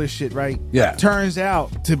for all this shit, right? Yeah. Turns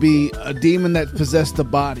out to be a demon that possessed the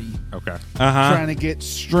body, Okay. trying to get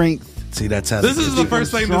strength. See, that's how This they is get the you.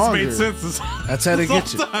 first thing that's made stronger. sense. That's how they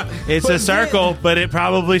get you. It's a circle, but it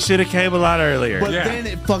probably should have came a lot earlier. But Yeah. then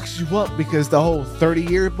it fucks you up because the whole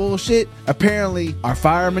 30-year bullshit. Apparently, our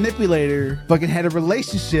fire manipulator fucking had a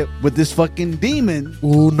relationship with this fucking demon.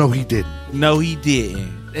 Oh no, he didn't. No, he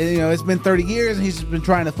didn't. And, you know, it's been 30 years and he's just been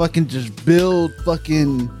trying to fucking just build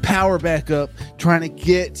fucking power back up, trying to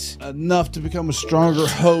get enough to become a stronger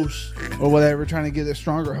host or whatever, trying to get a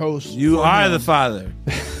stronger host. You for are him. the father.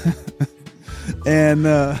 And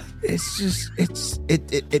it's just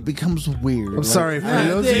it becomes weird. I'm sorry for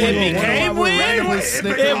those It of you who became were weird. randomly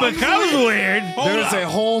snickering. It becomes weird. There's a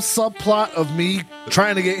whole subplot of me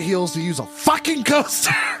trying to get Heels to use a fucking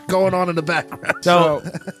coaster going on in the background.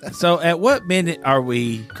 So at what minute are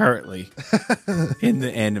we currently in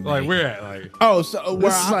the anime? Like we're at like Oh, so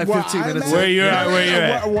This is like 15 minutes in. Where you at? Where you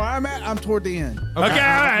at? Where I'm at, I'm toward the end. Okay, all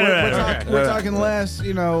right, okay. We're talking last,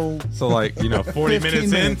 40 15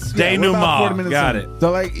 minutes in. Day we're about 40 Denouement. minutes Got in. it.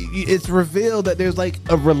 So like it's revealed that there's like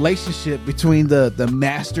a relationship between the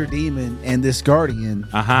master demon and this guardian.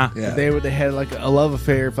 Yeah. They had like a love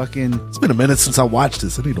affair fucking It's been a minute since I watched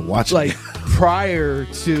this. I need to watch like it. prior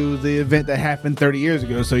to the event that happened 30 years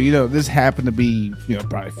ago. So this happened to be,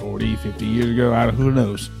 probably 40, 50 years ago. Who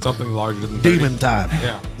knows? Something larger than 30. Demon time.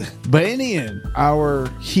 Yeah. But in the end, our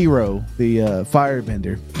hero, the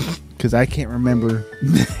firebender, because I can't remember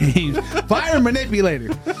names. Fire manipulator.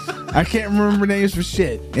 I can't remember names for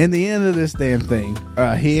shit. In the end of this damn thing,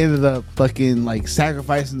 he ended up fucking like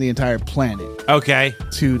sacrificing the entire planet Okay.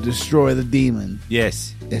 to destroy the demon.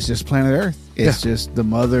 Yes. It's just planet Earth. It's just the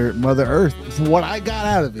Mother Earth. From what I got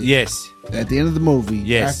out of it, Yes. at the end of the movie,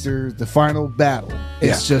 Yes. after the final battle,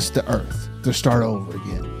 it's just the Earth to start over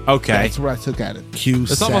again. Okay. That's what I took out of it. Cue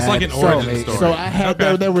It's almost like an origin story. So I had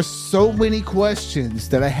Okay. there were so many questions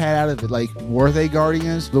that I had out of it. Like, were they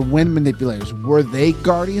guardians? The wind manipulators, were they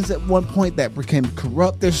guardians at one point that became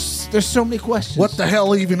corrupt? There's so many questions. What the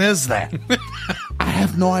hell even is that? I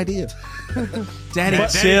have no idea. Daddy, Daddy,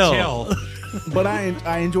 chill. But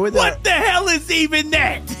I enjoyed that. What the hell is even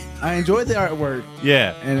that? I enjoyed the artwork,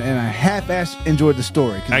 Yeah. and I half-ass enjoyed the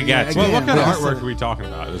story. 'Cause, I got you. Well, what kind of like I artwork said, are we talking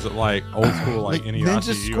about? Is it like old school, like Like Inuyasha, Ninja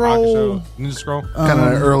Yu Scroll. Hakusho? Ninja Scroll? Kind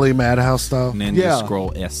of early Madhouse style Ninja Yeah.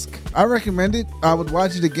 Scroll-esque. I recommend it. I would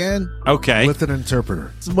watch it again. Okay. with an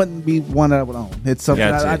interpreter. It wouldn't be one that I would own. It's something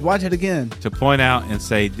Gotcha. I'd watch it again. To point out and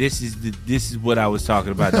say this is what I was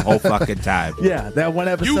talking about the whole fucking time. Yeah, that one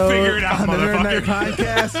episode figure it out, on the Nerd Night motherfucker.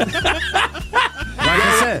 podcast. Like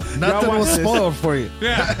I said, nothing watch was this. spoiled for you.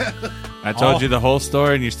 Yeah. I told you the whole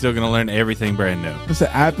story, and you're still gonna learn everything brand new. Listen,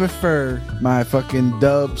 I prefer my fucking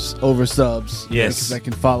dubs over subs. Yes. because I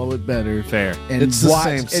can follow it better. Fair. And It's the watch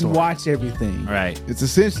same story. and watch everything. Right. It's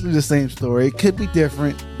essentially the same story. It could be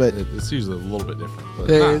different, but It's usually a little bit different. But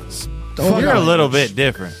It's You're a little bit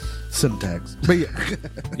different. syntax. but yeah.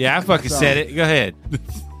 Yeah, I fucking said it. Go ahead.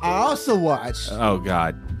 I also watched Oh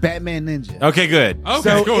God. Batman Ninja. Okay, good.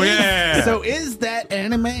 okay, cool. is, Yeah. So is that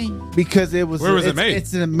anime? Because it was. Where was it it's- made?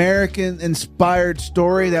 It's an American-inspired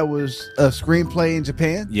story that was a screenplay in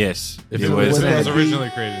Japan. Yes, if it it was. was that be- originally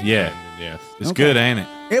created. Yeah. Yes. It's Okay. good, ain't it?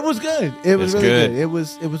 It was good. It was It's really good. good.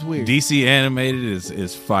 It was weird. DC animated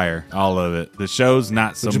is fire. All of it. The show's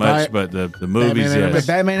not so Would you buy much, it? but the movies, Batman yes. But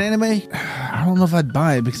Batman anime, I don't know if I'd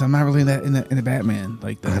buy it because I'm not really in the Batman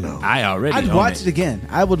like that. I know. I already I'd own watch it again.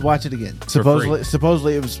 I would watch it again. free.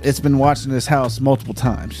 Supposedly it's been watched in this house multiple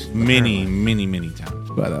times. many times.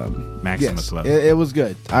 But Maximus yes, level. it was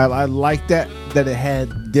good. I liked that it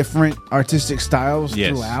had different artistic styles Yes.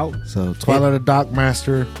 throughout. So Twilight of Dark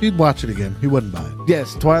Master, he'd watch it again. He wouldn't buy it.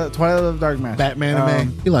 Yes, Twilight of the Dark Master. Batman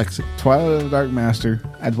anime, he likes it. Twilight of the Dark Master.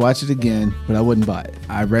 I'd watch it again, but I wouldn't buy it.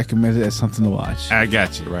 I recommend it as something to watch. I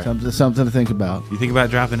got you. Right. Something to think about. You think about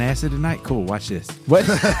dropping acid tonight? Cool. Watch this. What?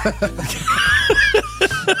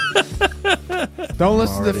 Don't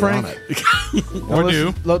listen to Already Frank. on it. Or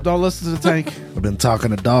do. Don't listen to Tank. I've been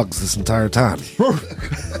talking to dogs this entire time.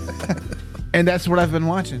 And that's what I've been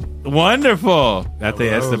watching. Wonderful. I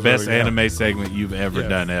think that's the Oh, best yeah. anime segment you've ever Yes.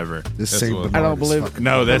 done ever. This That's saved what- the I don't hardest believe- fucking-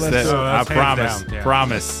 No, that's that. No, I that's hands promise. down, yeah.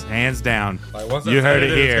 Promise. Hands down. Like, once You that's heard it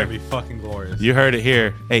edited, here. It's gonna be fucking glorious. You heard it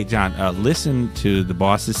here. Hey, John, listen to the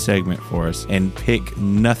boss's segment for us and pick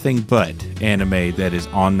nothing but anime that is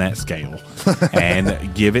on that scale, and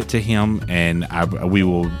give it to him, and we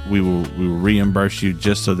will reimburse you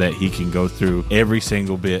just so that he can go through every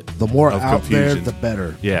single bit The more of out confusion. there, the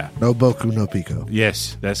better. Yeah. No Boku no Pico.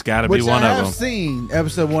 Yes, that's got to be Which one I of have them. seen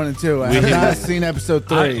episode 1 and 2. I have not seen episode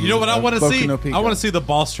 3. You know what I want to of see? Boku no Pico. I want to see the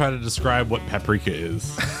boss try to describe what paprika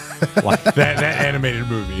is. Like that animated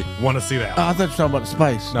movie. Want to see that? Oh, I thought you were talking about the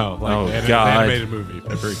spice. No, like Oh, the God. animated movie,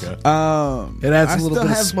 paprika. It adds I a little still bit of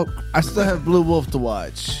have- smoke. I still have Blue Wolf to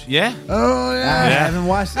watch. Yeah. Oh I yeah, haven't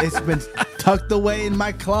watched it. It's been tucked away in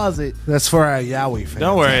my closet. that's for our Yaoi fans.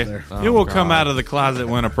 Don't worry. out there. It will come out of the closet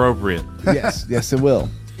when appropriate. Yes, yes, it will.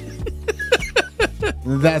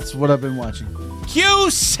 That's what I've been watching. Q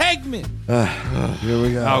segment. Here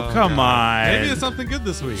we go. Oh, come on. Maybe it's something good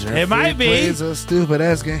this week. It might be. Plays a stupid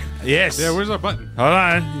ass game. Yes. Yeah, where's our button? Hold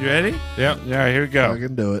on. You ready? Yep. All right, here we I go.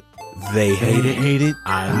 can do it. They hate it.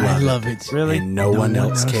 I love it. Really? And no one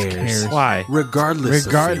else cares. Why? Regardless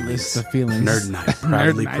Regardless of of feelings. Nerd Night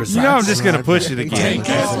proudly presents. You know I'm just going to push it again. Tank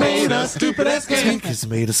has made a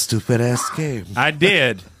stupid ass game. I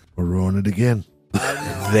did. We're ruining it again.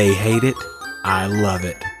 They hate it. I love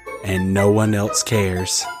it. And no one else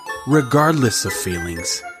cares. Regardless of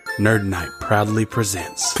feelings, Nerd Night proudly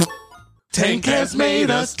presents. Tank has made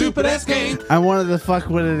a stupid ass game. I wanted to fuck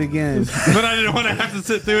with it again. But I didn't want to have to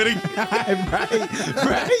sit through it again.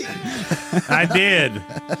 right. I did.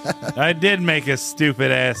 I did make a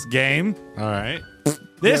stupid ass game. All right.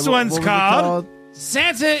 This Yeah, what one's was it called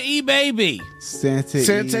Santa E-Baby. Santa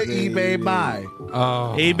eBay buy.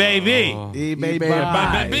 Oh. E-Baby. eBay eBay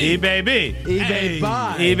buy. E-Baby. eBay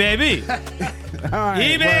buy. E-Baby. All right,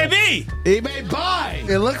 E-Baby. well, eBay buy.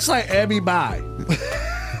 It looks like Abby buy.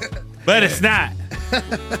 But it's not.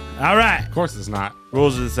 All right. Of course it's not.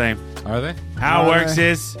 Rules are the same. Are they? How it Are works they?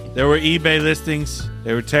 is there were eBay listings.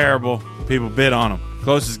 They were terrible. People bid on them.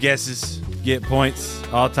 Closest guesses get points.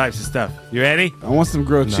 All types of stuff. You ready? I want some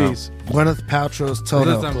grilled cheese. Gwyneth Paltrow's That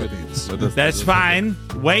toenail doesn't sound good. clippings. That does- That's fine.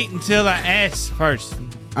 Wait until I ask first.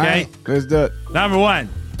 All Okay. right, let's do it. Number one.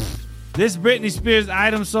 This Britney Spears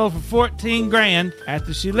item sold for 14 grand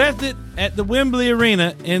after she left it at the Wembley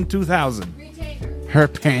Arena in 2000. Her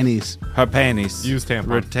panties. Her panties. Used tampon.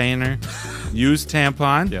 Retainer. Used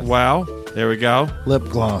tampon. Yes. Well, there we go. Lip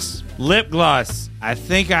gloss. Lip gloss. I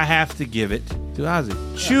think I have to give it to Ozzy.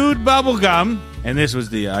 Chewed bubble gum. And this was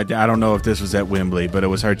the, I don't know if this was at Wembley, but it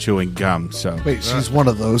was her chewing gum. So Wait, she's one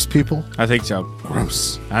of those people? I think so.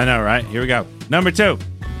 Gross. I know, right? Here we go. Number two.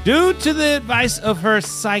 Due to the advice of her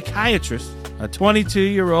psychiatrist, a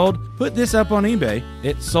 22-year-old put this up on eBay.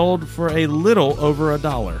 It sold for a little over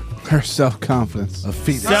 $1. Her self-confidence. A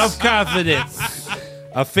fetus. Self-confidence.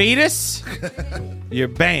 A fetus? You're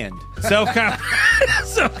banned.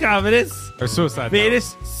 Self-confidence. Or suicide.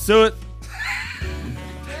 Fetus.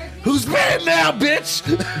 Who's banned now, bitch?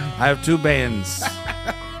 I have two bands.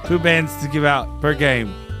 Two bands to give out per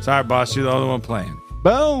game. Sorry, boss. You're the only one playing.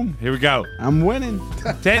 Boom. Here we go. I'm winning.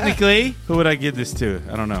 Technically, who would I give this to?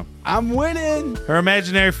 I don't know. I'm winning. Her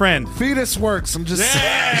imaginary friend. Fetus works. I'm just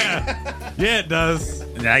saying. Yeah. Yeah, it does.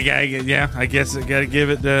 I guess I gotta give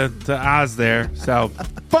it to Oz there. So,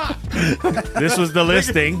 this was the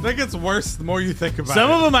listing. That gets worse the more you think about Some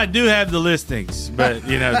it. of them I do have the listings, but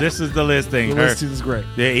this is the listing. The Her- listing's great.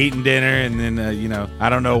 They're eating dinner, and then I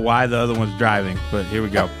don't know why the other one's driving, but here we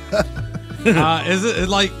go. Is it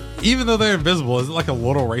like, even though they're invisible, is it like a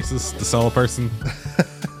little racist to sell a person?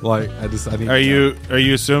 Like, I need. Are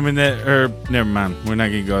you assuming that? Or never mind. We're not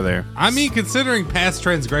gonna go there. I mean, considering past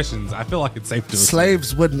transgressions, I feel like it's safe to assume.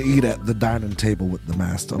 Slaves wouldn't eat at the dining table with the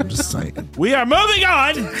master. I'm just saying. We are moving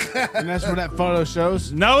on. And that's what that photo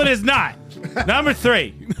shows. No, it is not. Number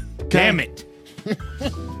 3. Damn it.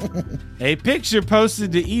 A picture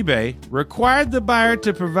posted to eBay required the buyer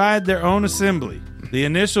to provide their own assembly. The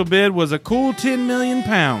initial bid was a cool 10 million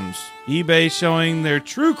pounds. eBay, showing their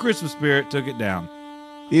true Christmas spirit, took it down.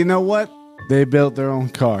 You know what? They built their own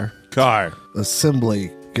car. Car.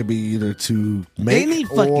 Assembly could be either to make Any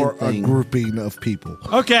fucking or thing. a grouping of people.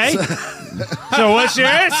 Okay. So what's your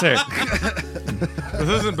answer? This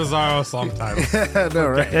isn't Bizarro song title. no,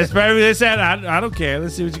 right? That's perfectly said. I don't care.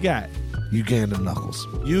 Let's see what you got. Ugandan knuckles.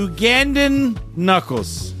 Ugandan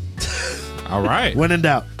knuckles. All right. When in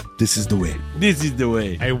doubt, this is the way. This is the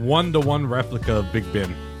way. A 1-to-1 replica of Big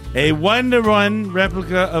Ben. A 1-to-1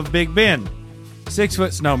 replica of Big Ben.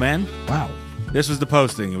 6-foot snowman. Wow. This was the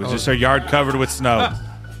posting. It was just her yard covered with snow.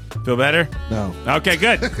 Feel better? No, Okay,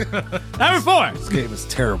 good. Number 4. this game is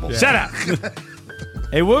terrible. Shut up.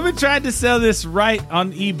 A woman tried to sell this right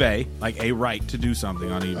on eBay, like a right to do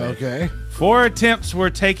something on eBay. Okay. 4 attempts were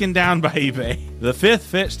taken down by eBay. The 5th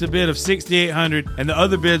fetched a bid of $6,800, and the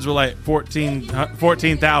other bids were like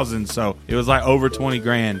 14,000. So it was like over 20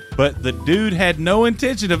 grand. But the dude had no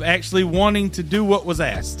intention of actually wanting to do what was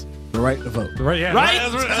asked. The right to vote. Right? Yeah. Right?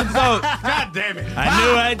 That's vote. God damn it. I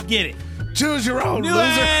knew I'd get it. Choose your own, New loser.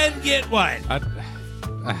 and get one.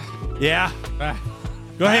 Yeah.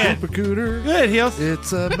 Go ahead. Cooter. Good, Heels.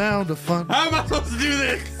 It's a mound of fun. How am I supposed to do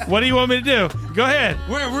this? What do you want me to do? Go ahead.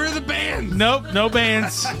 Where are the bands? Nope, no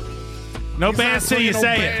bands. No bands till you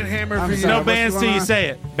say it. No bands till you say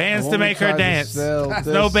it. Bands to make her dance.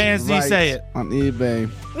 No bands till you say it. On eBay.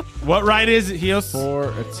 What right is it, Heels?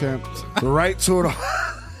 4 attempts. The right sort of.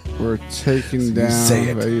 We're taking down Say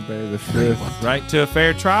it. eBay the 5th. Right to a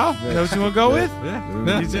fair trial? Is that what you want to go with?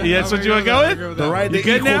 Yeah. That's what you want to go with? The right to You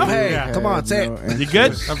good equal now? pay. Yeah. Come on, say it. You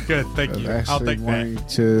good? I'm good. Thank you. I'll take that.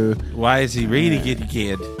 To Why is he reading it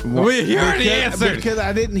again? He already answered. Because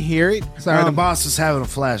I didn't hear it. Sorry, the boss is having a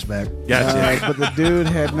flashback. Gotcha. But the dude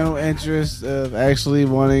had no interest of actually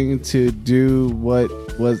wanting to do what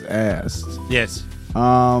was asked. Yes.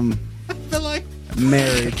 I feel like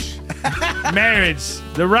Marriage. Marriage.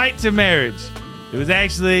 The right to marriage. It was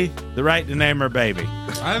actually the right to name her baby.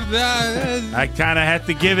 I kind of have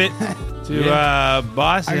to give it to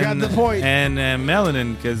Boss I got and, the point. and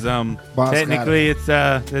Melanin because Boss technically it's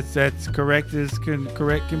that's correct as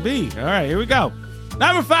correct can be. All right, here we go.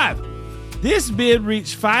 Number 5. This bid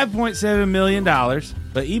reached $5.7 million,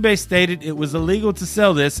 but eBay stated it was illegal to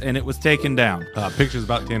sell this and it was taken down. pictures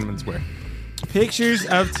about Tiananmen Square. Pictures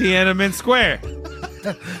of Tiananmen Square.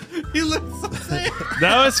 He looks so sad.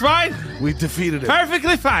 No, it's fine. We defeated it.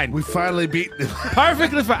 Perfectly fine. We finally beat him.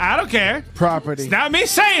 Perfectly fine. I don't care. Property. It's not me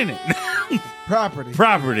saying it. Property.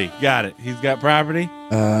 Property. Got it. He's got property.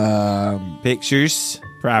 Pictures.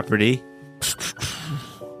 Property.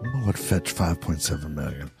 Would fetch 5.7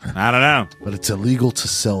 million, I don't know. but it's illegal to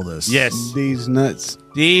sell this. Yes. These nuts.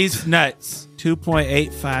 These nuts.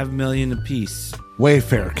 2.85 million apiece.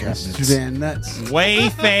 Wayfair cabinets. Sudan nuts.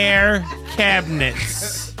 Wayfair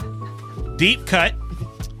cabinets. Deep cut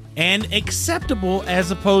and acceptable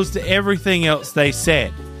as opposed to everything else they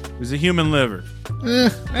said. It was a human liver.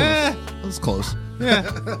 That's close.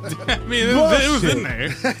 I mean, it was in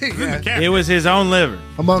there. It was his own liver.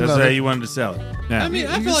 Among That's other- how you wanted to sell it. Yeah. I mean,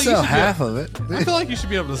 I You feel like sell you should half of it. I feel like you should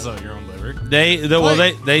be able to sell your own liver.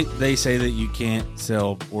 They say that you can't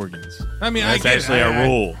sell organs. I mean, That's I get actually it. a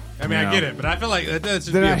rule. I mean, you I know? get it, but I feel like that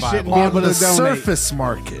should Then be I a shouldn't Bible. be On able the to donate. surface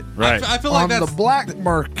market. Right. I feel like On the that's black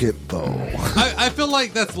market, though. I feel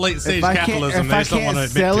like that's late stage If I capitalism. can't, They just don't want to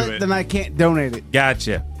admit sell to it, then I can't donate it.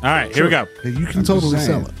 Gotcha. All right, here we go. Hey, you can totally Just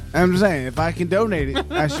sell saying. it. I'm just saying, if I can donate it,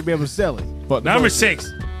 I should be able to sell it. But Number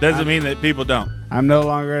 6 doesn't mean that people don't. I'm no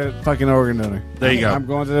longer a fucking organ donor. There you go. I'm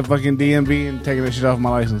going to the fucking DMV and taking that shit off my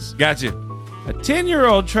license. Gotcha. A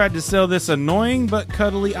 10-year-old tried to sell this annoying but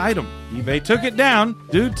cuddly item. eBay took it down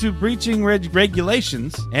due to breaching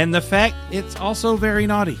regulations and the fact it's also very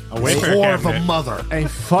naughty. A Wayfair Whore of a cabinet. mother. A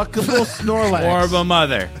fuckable Snorlax. Or of a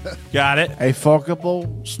mother. Got it. A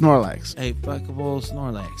fuckable Snorlax. A fuckable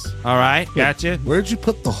Snorlax. All right, gotcha. Where'd you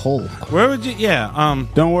put the hole? Where would you? Yeah,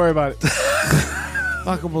 Don't worry about it.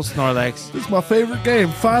 fuckable Snorlax. This is my favorite game.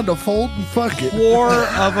 Find a fold and fuck it. War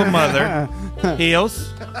of a mother.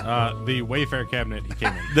 Heels. The Wayfair cabinet he came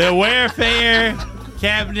in. The Wayfair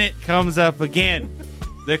cabinet comes up again.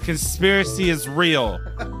 The conspiracy is real.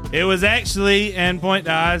 It was actually, and point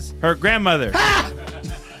to Oz, her grandmother.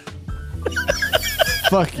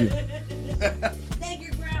 Fuck you. Thank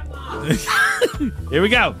your grandma. Here we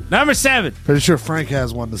go. Number 7. Pretty sure Frank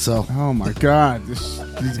has one to sell. Oh my god. These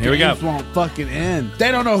Here we go. games won't fucking end.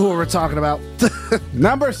 They don't know who we're talking about.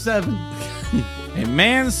 Number 7. A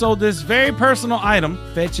man sold this very personal item,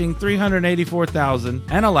 fetching $384,000,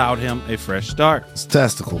 and allowed him a fresh start. It's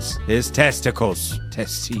testicles. His testicles.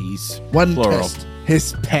 Testes. One Plural. test.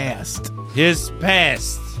 His past. His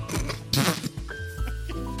past.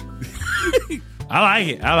 I like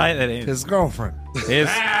it. I like that answer. His girlfriend. His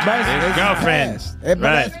girlfriend. But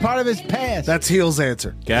Right. that's part of his past. That's Heel's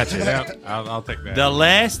answer. Gotcha. Yeah, I'll take that. The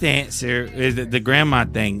last answer is the grandma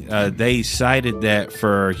thing. They cited that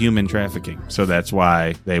for human trafficking, so that's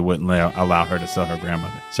why they wouldn't allow her to sell her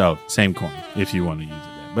grandmother. So same coin, if you want to use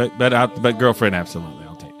it. But girlfriend, absolutely,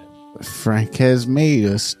 I'll take that. Frank has made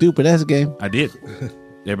a stupid ass game. I did.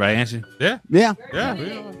 Everybody answer? Yeah. Yeah. Yeah.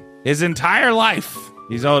 His entire life,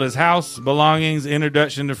 he sold his house, belongings,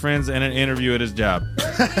 introduction to friends, and an interview at his job.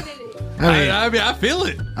 I mean, I feel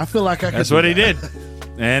it. I feel like I could. That's do what he that.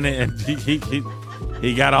 did, and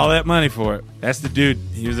he got all that money for it. That's the dude.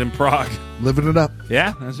 He was in Prague. Living it up.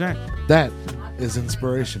 Yeah, that's right. That is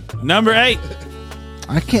inspiration. Number 8.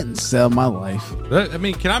 I can't sell my life. I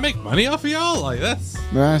mean, can I make money off of y'all? Like that's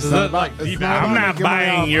That's Is not that about- like it's deep not I'm about not making money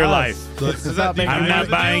buying off your us. life. Is that about deep making I'm money not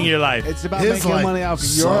to buying do? your life. It's about His making life money off of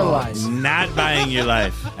your sucks. life. Not buying your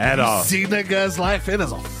life at all. See that guy's life? It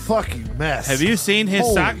is a fucking mess. Have you seen his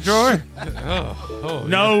Holy sock drawer? Oh,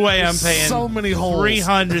 No way I'm paying so many holes.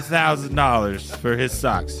 $300,000 for his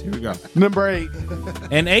socks. Here we go. Number 8.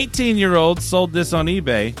 An 18-year-old sold this on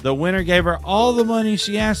eBay. The winner gave her all the money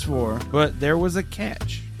she asked for, but there was a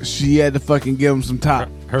catch. She had to fucking give him some top.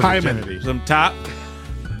 Her Hyman. virginity. Some top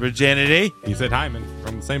virginity He said Hyman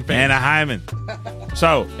from the same family. and a hymen.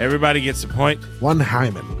 So everybody gets a point. One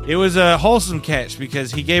hymen? It was a wholesome catch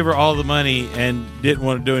because he gave her all the money and didn't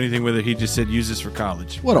want to do anything with it. He just said, use this for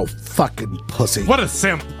college. What a fucking pussy. What a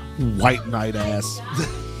simp. White knight ass.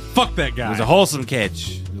 Fuck that guy. It was a wholesome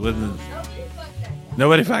catch. It wasn't.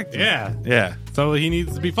 Nobody fucked him. Yeah. Yeah. So he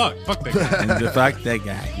needs to be fucked. Fuck that guy. And the fuck that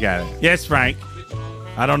guy. Got it. Yes, Frank.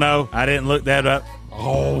 I don't know. I didn't look that up.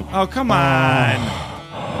 Oh, come on.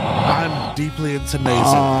 I'm deeply into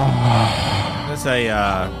nasal. That's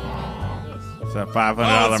a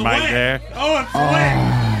 $500 it's mic wet. there. Oh, it's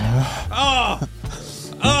wet.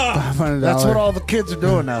 $500. That's what all the kids are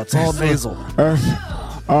doing now. It's all nasal.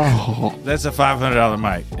 Oh, That's a $500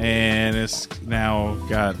 mic, and it's now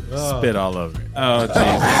got spit all over it. Oh,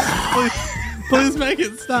 Jesus. Please make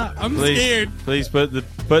it stop. I'm scared. Please put the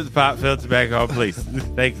pop filter back on, please.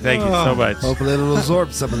 Thank you so much. Hopefully it'll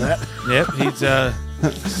absorb some of that. Yep, he's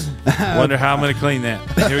wonder how I'm gonna clean that.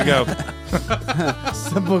 Here we go.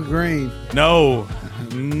 simple green. No,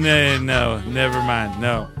 never mind.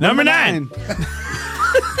 No. Number 9.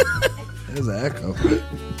 There's an echo.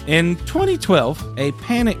 In 2012, a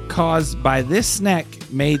panic caused by this snack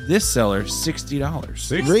made this seller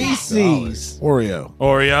 $60. Reese's. Oreo.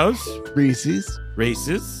 Oreos,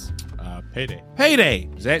 Reese's. Payday. Payday.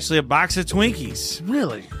 It was actually a box of Twinkies.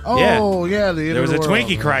 Really? Oh, yeah. The end There was a of the world.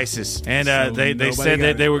 Twinkie crisis, and they nobody said got that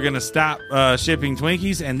it. they were going to stop shipping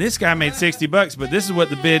Twinkies, and this guy made $60, but this is what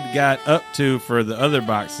the bid got up to for the other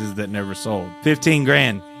boxes that never sold.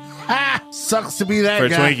 $15,000 Sucks to be that for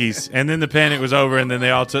guy. Twinkies, and then the panic was over, and then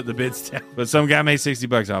they all took the bids down. But some guy made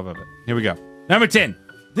 $60 off of it. Here we go. Number 10.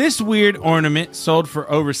 This weird ornament sold for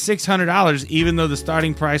over $600, even though the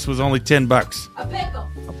starting price was only $10. A pickle.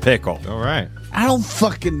 A pickle. All right. I don't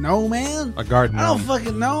fucking know, man. A garden I don't gnome.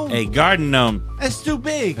 fucking know. A garden gnome. That's too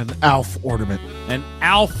big. An Alf ornament. An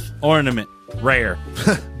Alf ornament. Rare.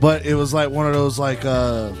 But it was like one of those like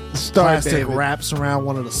plastic David. wraps around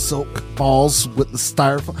one of the silk balls with the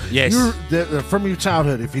styrofoam. Yes. They're from your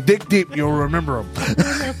childhood. If you dig deep, you'll remember them.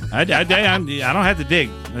 I don't have to dig.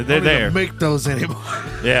 They're there. Make those anymore.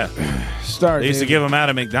 Yeah. Star They used to David. give them out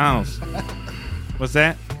at McDonald's. What's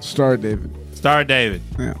that? Star David. Star David.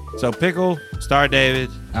 Yeah. So pickle, Star David,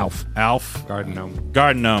 Alf. Alf, Garden gnome.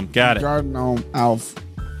 garden gnome. Got it. Garden Gnome. Alf.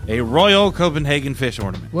 A Royal Copenhagen fish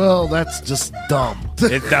ornament. Well, that's just dumb.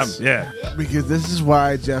 It's dumb. Yeah. Because this is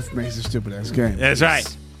why Jeff makes a stupid ass game. That's right.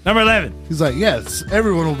 Number 11. He's like, yes,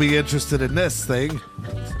 everyone will be interested in this thing.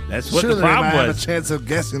 That's what Surely the they might problem have a was. chance of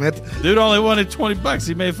guessing it. Dude only wanted $20.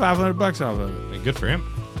 He made $500 off of it. Good for him.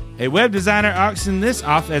 A web designer auctioned this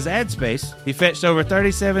off as ad space. He fetched over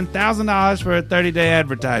 $37,000 for a 30-day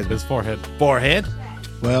advertisement. His forehead. Forehead.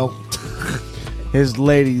 Well, His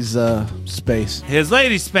ladies' space. His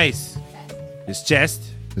lady space. His chest.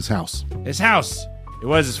 his house. His house. It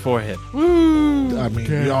was his forehead. I mean,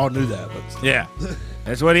 we all knew that, but Yeah.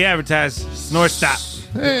 That's what he advertised. Snort stop.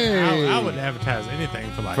 I would advertise anything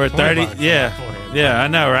for like For 30. $20 Yeah. for my forehead. Yeah, I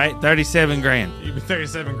know, right? $37,000. You'd be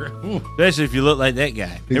 $37,000. Ooh. Especially if you look like that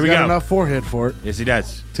guy. he's Here we got go. enough forehead for it. Yes, he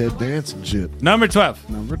does. Ted Danson shit. Number 12.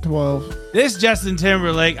 Number 12. This Justin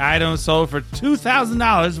Timberlake item sold for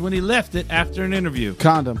 $2,000 when he left it after an interview.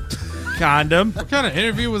 Condom. Condom. What kind of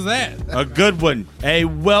interview was that? A good one. A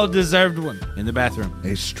well-deserved one. In the bathroom.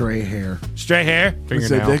 A stray hair. Straight hair.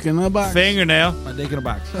 It's a dick in a box. Fingernail. My dick in a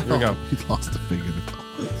box. Here we go. He lost a fingernail.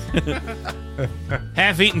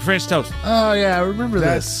 Half-eaten French toast. Oh, yeah, I remember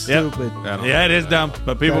That's this. Yep. stupid. Yeah, it is dumb.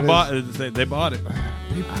 But people That bought it. They bought it.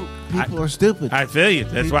 People are stupid. I feel you.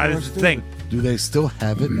 That's why People it's are a thing. Do they still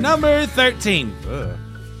have it? Number 13.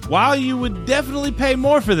 While you would definitely pay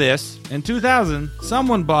more for this, in 2000,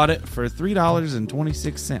 someone bought it for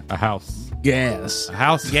 $3.26. A house. Gas. A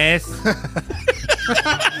house gas.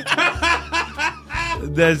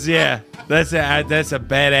 That's a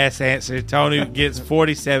badass answer. Tony gets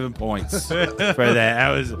 47 points for that. That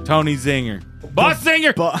was Tony Zinger. Boss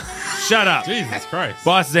Zinger. Shut up. Jesus Christ.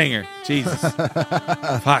 Boss Zinger. Jesus.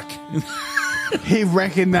 Fuck. He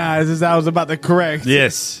recognizes I was about to correct.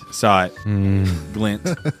 Yes. Saw it. Glint.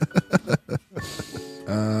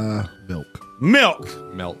 Milk. Milk.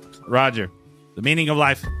 Roger, the meaning of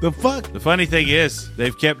life. The fuck? The funny thing is,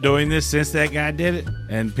 they've kept doing this since that guy did it,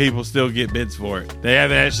 and people still get bids for it. They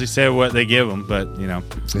haven't actually said what they give them, but, you know,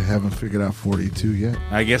 They haven't figured out 42 yet.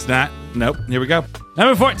 I guess not. Nope. Here we go.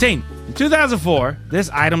 Number 14. In 2004, this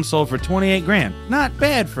item sold for 28 grand. Not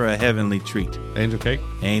bad for a heavenly treat. Angel cake.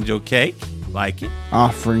 Angel cake. Like it.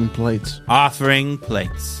 Offering plates. Offering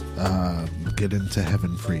plates. Get into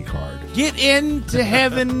heaven free card. Get into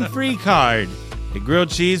heaven free card. A grilled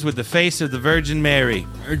cheese with the face of the Virgin Mary.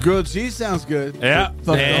 Grilled cheese sounds good. Yeah. Fuck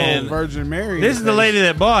the whole And Virgin Mary. this is the lady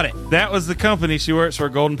that bought it. That was the company she works for,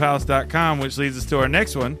 GoldenPalace.com, which leads us to our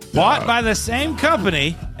next one. Bought by the same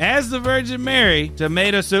company as the Virgin Mary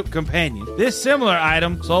Tomato Soup Companion. This similar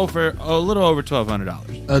item sold for a little over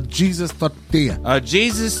 $1,200. A Jesus tortilla. A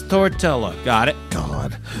Jesus Tortilla. Got it.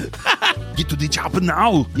 God. Get to the chopper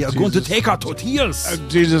now. We are going to take our tortillas.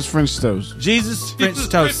 Jesus French toast. Jesus French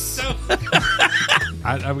Toast.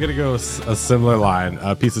 I'm gonna go a similar line.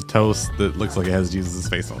 A piece of toast that looks like it has Jesus'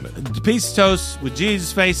 face on it. A piece of toast with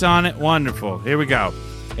Jesus' face on it. Wonderful. Here we go.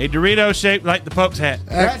 A Dorito shaped like the Pope's hat.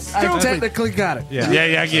 I technically got it.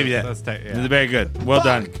 Yeah, I give you that. That's This is very good. Well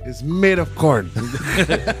done. It's made of corn.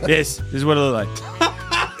 This is what it looked like.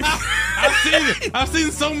 I've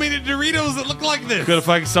seen so many Doritos that look like this. Could have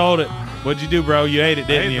fucking sold it. What'd you do, bro? You ate it,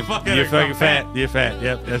 didn't ate you? the fuck out of You're it. fucking I'm fat. fat. You're fat.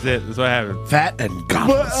 Yep, that's it. That's what happened. Fat and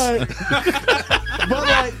godless. But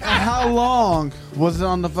like, how long was it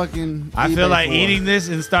on the fucking? I eBay feel like for? eating this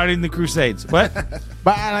and starting the Crusades. What?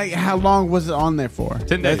 But like, how long was it on there for?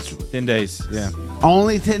 10 days. 10 days. Yeah.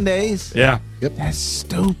 Only 10 days. Yeah. That's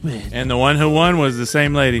stupid. And the one who won was the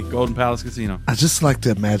same lady, Golden Palace Casino. I just like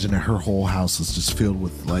to imagine that her whole house is just filled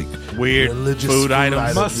with like Weird religious food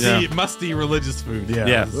items. Musty religious food. Yeah.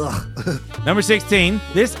 Yeah. Number 16.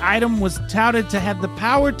 This item was touted to have the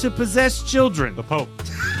power to possess children. The Pope.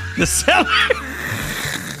 The seller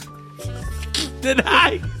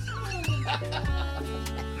denied.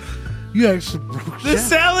 You actually broke The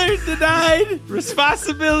seller denied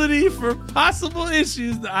responsibility for possible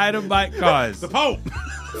issues the item might cause. The Pope.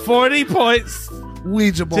 40 points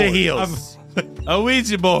Ouija board. to heels. A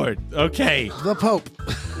Ouija board. Okay. The Pope.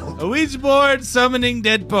 A Ouija board summoning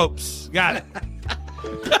dead popes. Got it.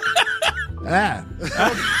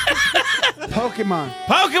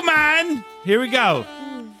 Pokemon. Here we go.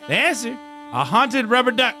 The answer: a haunted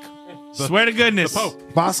rubber duck. Swear to goodness. The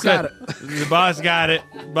Pope. Boss got it. The boss got it.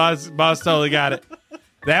 Boss totally got it.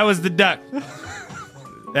 That was the duck.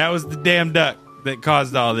 That was the damn duck that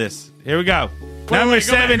caused all this. Here we go. Number wait,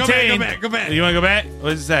 go back, 17. go back. You want to go back? What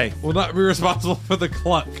does it say? Will not be responsible for the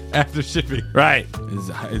cluck after shipping. Right.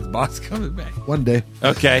 Is boss coming back? One day.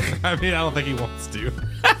 Okay. I mean, I don't think he wants to.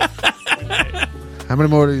 How many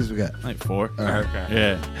more of these we got? Like 4. Okay.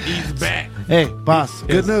 Yeah. He's back. Hey, boss.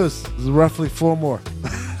 Good news. There's roughly 4 more.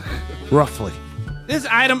 Roughly. This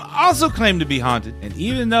item also claimed to be haunted, and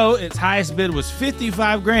even though its highest bid was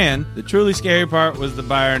 55 grand, the truly scary part was the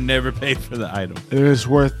buyer never paid for the item. It is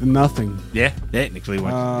worth nothing. Yeah, technically,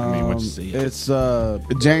 what you see. It's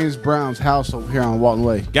James Brown's house over here on Walton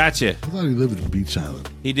Way. Gotcha. I thought he lived in Beach Island.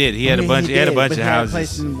 He did. He had a bunch. He had a bunch of He had a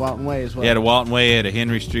place houses. in Walton Way as well. He had a Walton Way. He had a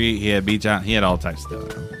Henry Street. He had Beach Island. He had all types of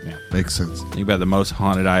stuff. Yeah. Makes sense. Think about the most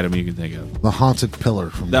haunted item you can think of. The haunted pillar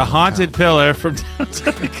from The downtown. haunted pillar from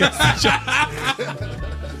downtown.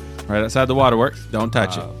 Right outside the waterworks. Don't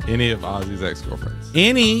touch it. Any of Ozzy's ex-girlfriends.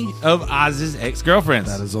 Any of Oz's ex-girlfriends.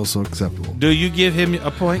 That is also acceptable. Do you give him a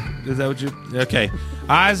point? Is that what you... Okay.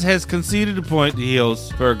 Oz has conceded a point to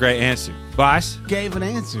Heels for a great answer. Boss? Gave an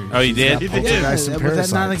answer. Oh, you did? Poltergeist and Was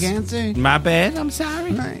that not parasites. an answer? My bad. I'm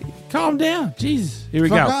sorry. Right. Calm down. Jesus. Here we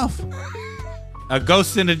Fuck go. off. A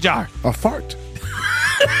ghost in a jar. A fart.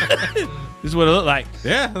 This is what it looked like.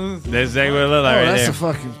 Yeah. That's exactly what it looked like Oh, right that's there.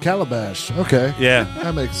 a fucking calabash. Okay. Yeah.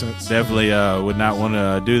 That makes sense. Definitely would not want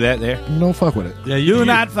to do that there. No fuck with it. Yeah, Do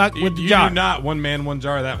not fuck you, with the you jar. do not one man, one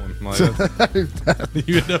jar that one. Like,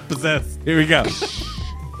 you end up possessed. Here we go.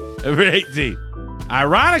 Number 18.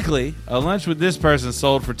 Ironically, a lunch with this person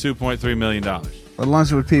sold for $2.3 million. A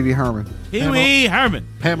lunch with Pee-wee Herman. Pee Wee Herman.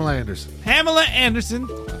 Pamela Anderson. Pamela Anderson.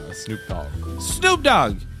 Snoop Dogg. Snoop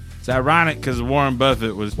Dogg. It's ironic because Warren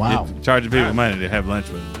Buffett was Wow. charging people money to have lunch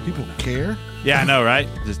with him. People care. Yeah, I know, right?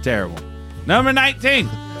 Just terrible. Number 19.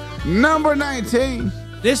 Number 19.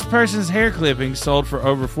 This person's hair clippings sold for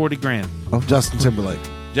over 40 grand. Oh, Justin Timberlake.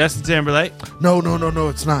 Justin Timberlake. No,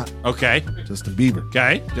 it's not. Okay. Justin Bieber.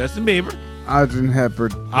 Okay. Justin Bieber. Audrey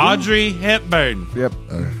Hepburn. Audrey Hepburn. Yep.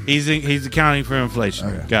 He's accounting for inflation.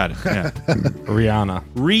 Okay. Got it. Yeah. Rihanna.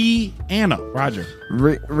 Rihanna. Roger.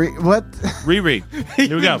 What? Riri.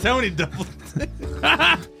 Here we go. Tony double.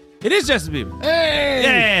 It is Justin Bieber. Hey!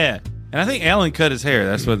 Yeah. And I think Ellen cut his hair.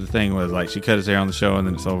 That's what the thing was. Like, she cut his hair on the show, and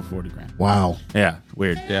then it sold for 40 grand. Wow. Yeah,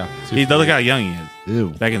 weird. Yeah. Look how young he is. Ew.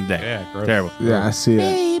 Back in the day. Yeah, gross. Terrible. Yeah, I see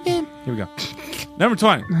it. Here we go. Number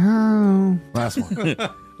 20. Last one.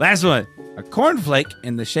 Last one. A cornflake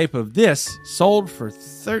in the shape of this sold for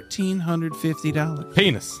 $1,350.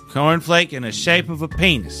 Penis. Cornflake in the shape of a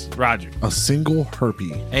penis. Roger. A single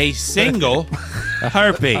herpy. A single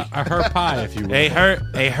herpy. A her pie, if you will. A herp.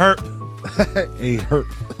 A herp.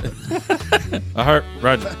 A herp.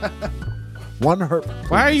 Roger. One herp.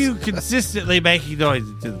 Why are you consistently making noises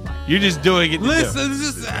to the mic? You're just doing it. To Listen,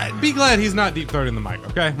 just be glad he's not deep throating the mic,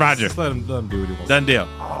 okay? Roger. Just let him do what he wants. Done deal.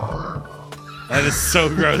 That is so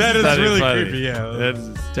gross. That It's is not even really funny. creepy, yeah. That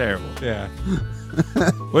is terrible. Yeah.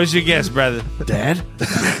 What's your guess, brother? Dad?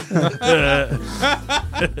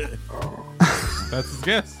 That's his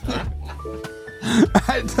guess.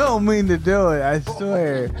 I don't mean to do it. I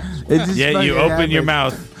swear. It just Yeah, you fucking open your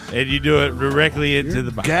happens. mouth and you do it directly into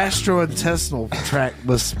the mic. Gastrointestinal tract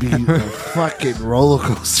must be a fucking roller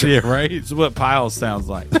coaster. Yeah, right? It's what Piles sounds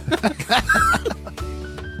like.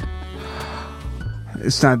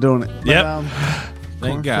 It's not doing it. Yep. But,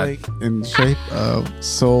 Thank God. cornflake in shape of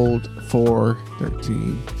sold for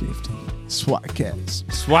 $13.50. SWAT cats.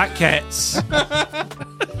 SWAT cats.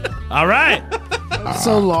 All right. I'm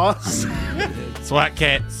so lost. SWAT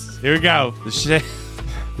cats. Here we go. This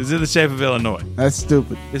is in the shape of Illinois. That's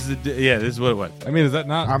stupid. This is what it was. I mean, is that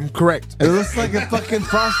not... I'm correct. It looks like a fucking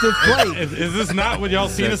frosted flake. Is this not what y'all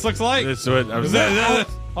see this looks like? This is what I'm Is saying. that-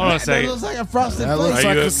 Hold on a That second. looks like a frosted That flake. looks Are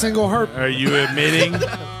like you a single herp. Are you admitting?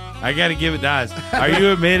 I got to give it to Oz. Are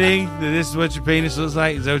you admitting that this is what your penis looks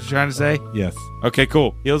like? Is that what you're trying to say? Yes. Okay,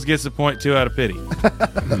 cool. Hills gets a point 2 out of pity.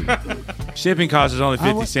 Shipping cost is only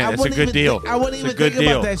 50 cents. That's a good deal. I wouldn't It's even a good think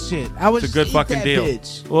deal. about that shit. I would It's a just good eat fucking that deal.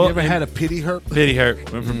 bitch. Well, You ever had a pity herp? pity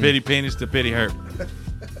hurt? Went from pity penis to pity hurt.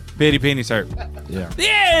 Pity penis hurt. Yeah.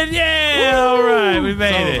 Yeah. All right, we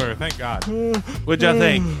made It's over. it. Thank God. What'd y'all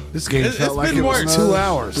think? This game It's felt like been it was worse. 2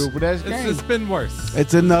 hours. Stupid ass game. It's been worse.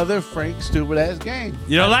 It's another Frank stupid ass game.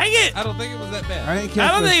 You don't like it? I don't think it was that bad. I didn't care. I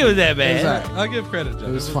for don't this think it was one. that bad. Exactly. I'll give credit, Jeff.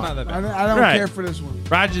 It was fine. not that I bad. don't Right. care for this one.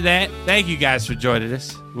 Roger that. Thank you guys for joining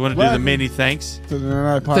us. We want to do the Welcome. mini thanks. To the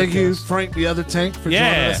Night Podcast. Thank you, Frank the Other Tank, for joining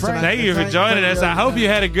Yeah, us tonight. thank you for joining us. I hope you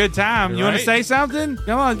had a good time. You want to Right. say something?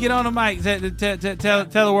 Come on, get on the mic. Tell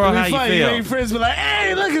the world how you feel. Your friends be like,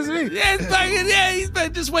 hey, look at me. Yeah, it's fucking, yeah, he's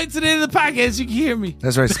been, just wait to the end of the podcast. You can hear me.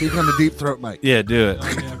 That's right. Speak on the deep throat mic. Yeah, do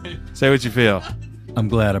it. Say what you feel. I'm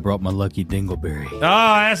glad I brought my lucky dingleberry. Oh,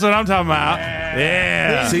 that's what I'm talking about.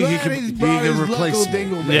 Yeah. See, he Glad can, he's he brought can his replace local you.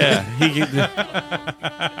 dingle man. Yeah, he can.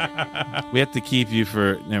 We have to keep you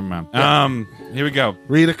for. Never mind. Here we go.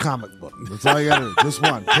 Read a comic book. That's all you got to do. Just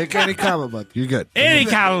one. Pick any comic book. You're good. Any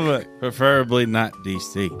comic book, preferably not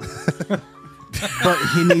DC. But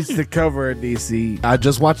he needs to cover a DC. I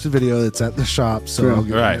just watched the video. It's at the shop, so I'll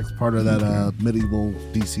get Right. the next part of that medieval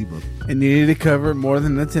DC book. And you need to cover more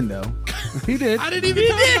than Nintendo. He did. I didn't even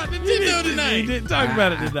talk about Nintendo tonight. He didn't talk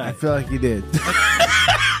about it I tonight. feel like you did.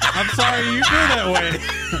 I'm sorry you feel that way.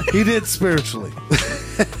 He did spiritually.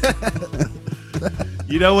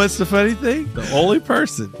 You know what's the funny thing? The only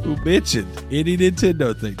person who mentioned any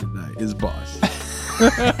Nintendo thing tonight is Boss.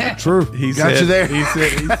 True. He Got said, you there. He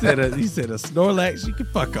said a Snorlax you can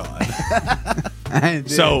fuck on. I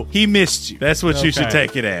did. So he missed you. That's what you should Okay.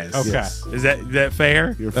 take it as. Okay. Yes. Is that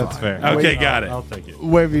fair? You're That's fine. fair. Okay, got I'll it. take it.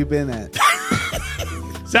 where have you been at?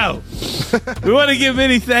 So we want to give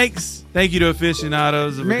many thanks. Thank you to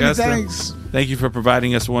Aficionados of Many Augusta. thanks. Thank you for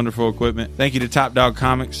providing us wonderful equipment. Thank you to Top Dog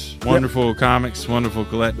Comics. Wonderful comics, wonderful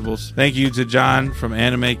collectibles. Thank you to John from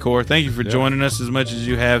Anime Core. Thank you for joining us as much as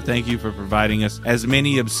you have. Thank you for providing us as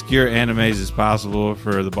many obscure animes as possible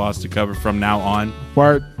for the boss to cover from now on.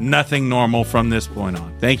 Word. Nothing normal from this point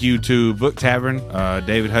on. Thank you to Book Tavern,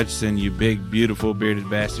 David Hutchison, you big, beautiful, bearded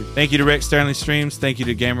bastard. Thank you to Rex Sterling Streams. Thank you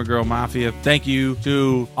to Gamer Girl Mafia. Thank you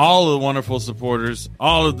to all of the wonderful supporters,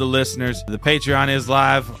 all of the listeners. The Patreon is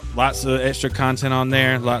live. Lots of extra content on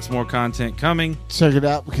there. Lots more content coming. Check it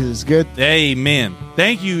out because it's good. Amen.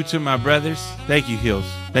 Thank you to my brothers. Thank you, Hills.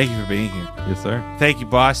 Thank you for being here. Yes, sir. Thank you,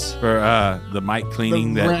 boss, for the mic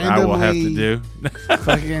cleaning The that I will have to randomly- do.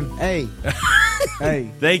 Fucking hey.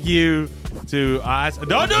 Hey. Thank you to Oz.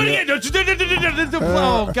 Don't do it again. Don't you do it.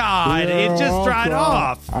 Oh, God. It just dried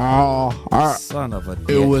off. Oh, Son of a it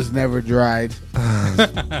dick. was never dried.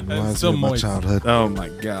 Reminds So me of my moist. childhood. Oh, my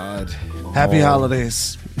God. Happy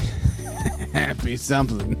holidays. Happy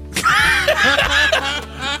something.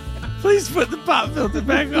 Please put the pop filter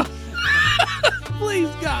back on. Please,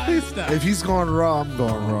 God. If he's going raw, I'm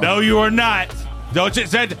going raw. No, you are not. Don't you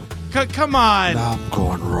say. Come on. I'm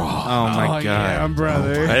going raw. Oh my God. Yeah,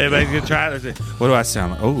 brother. Everybody can try it. What do I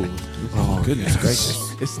sound like? Oh, goodness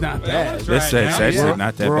gracious. It's not bad. This is actually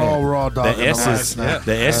not that We're bad. all raw dog. The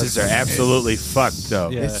S's are absolutely fucked though.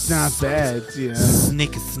 It's not bad. You know,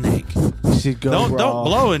 Snake. you should go Don't raw.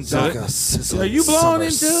 blow into Like it. a sizzling Are you blowing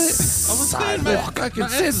into summer it? saying, Fucking my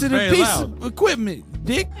S is sensitive very piece loud. of equipment,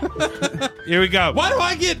 dick. Here we go. Why do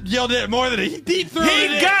I get yelled at more than he deep through He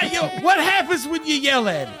it? got you. What happens when you yell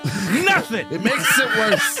at him? Nothing. It makes it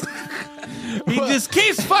worse. He just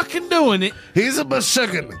keeps fucking doing it. He's a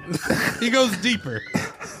Meshuggah. He goes deeper.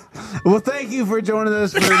 Well, thank you for joining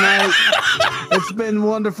us for tonight. It's been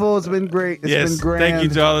wonderful. It's been great. It's been grand. Thank you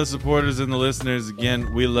to all the supporters and the listeners.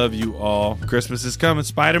 Again, we love you all. Christmas is coming.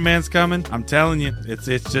 Spider-Man's coming. I'm telling you, it's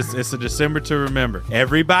a December to remember.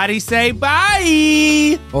 Everybody say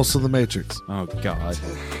bye. Also, The Matrix. Oh God.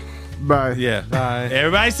 Bye. Yeah. Bye.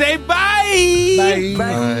 Everybody say bye.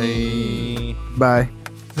 Bye. Bye.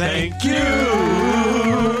 Thank you.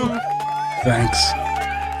 Thanks.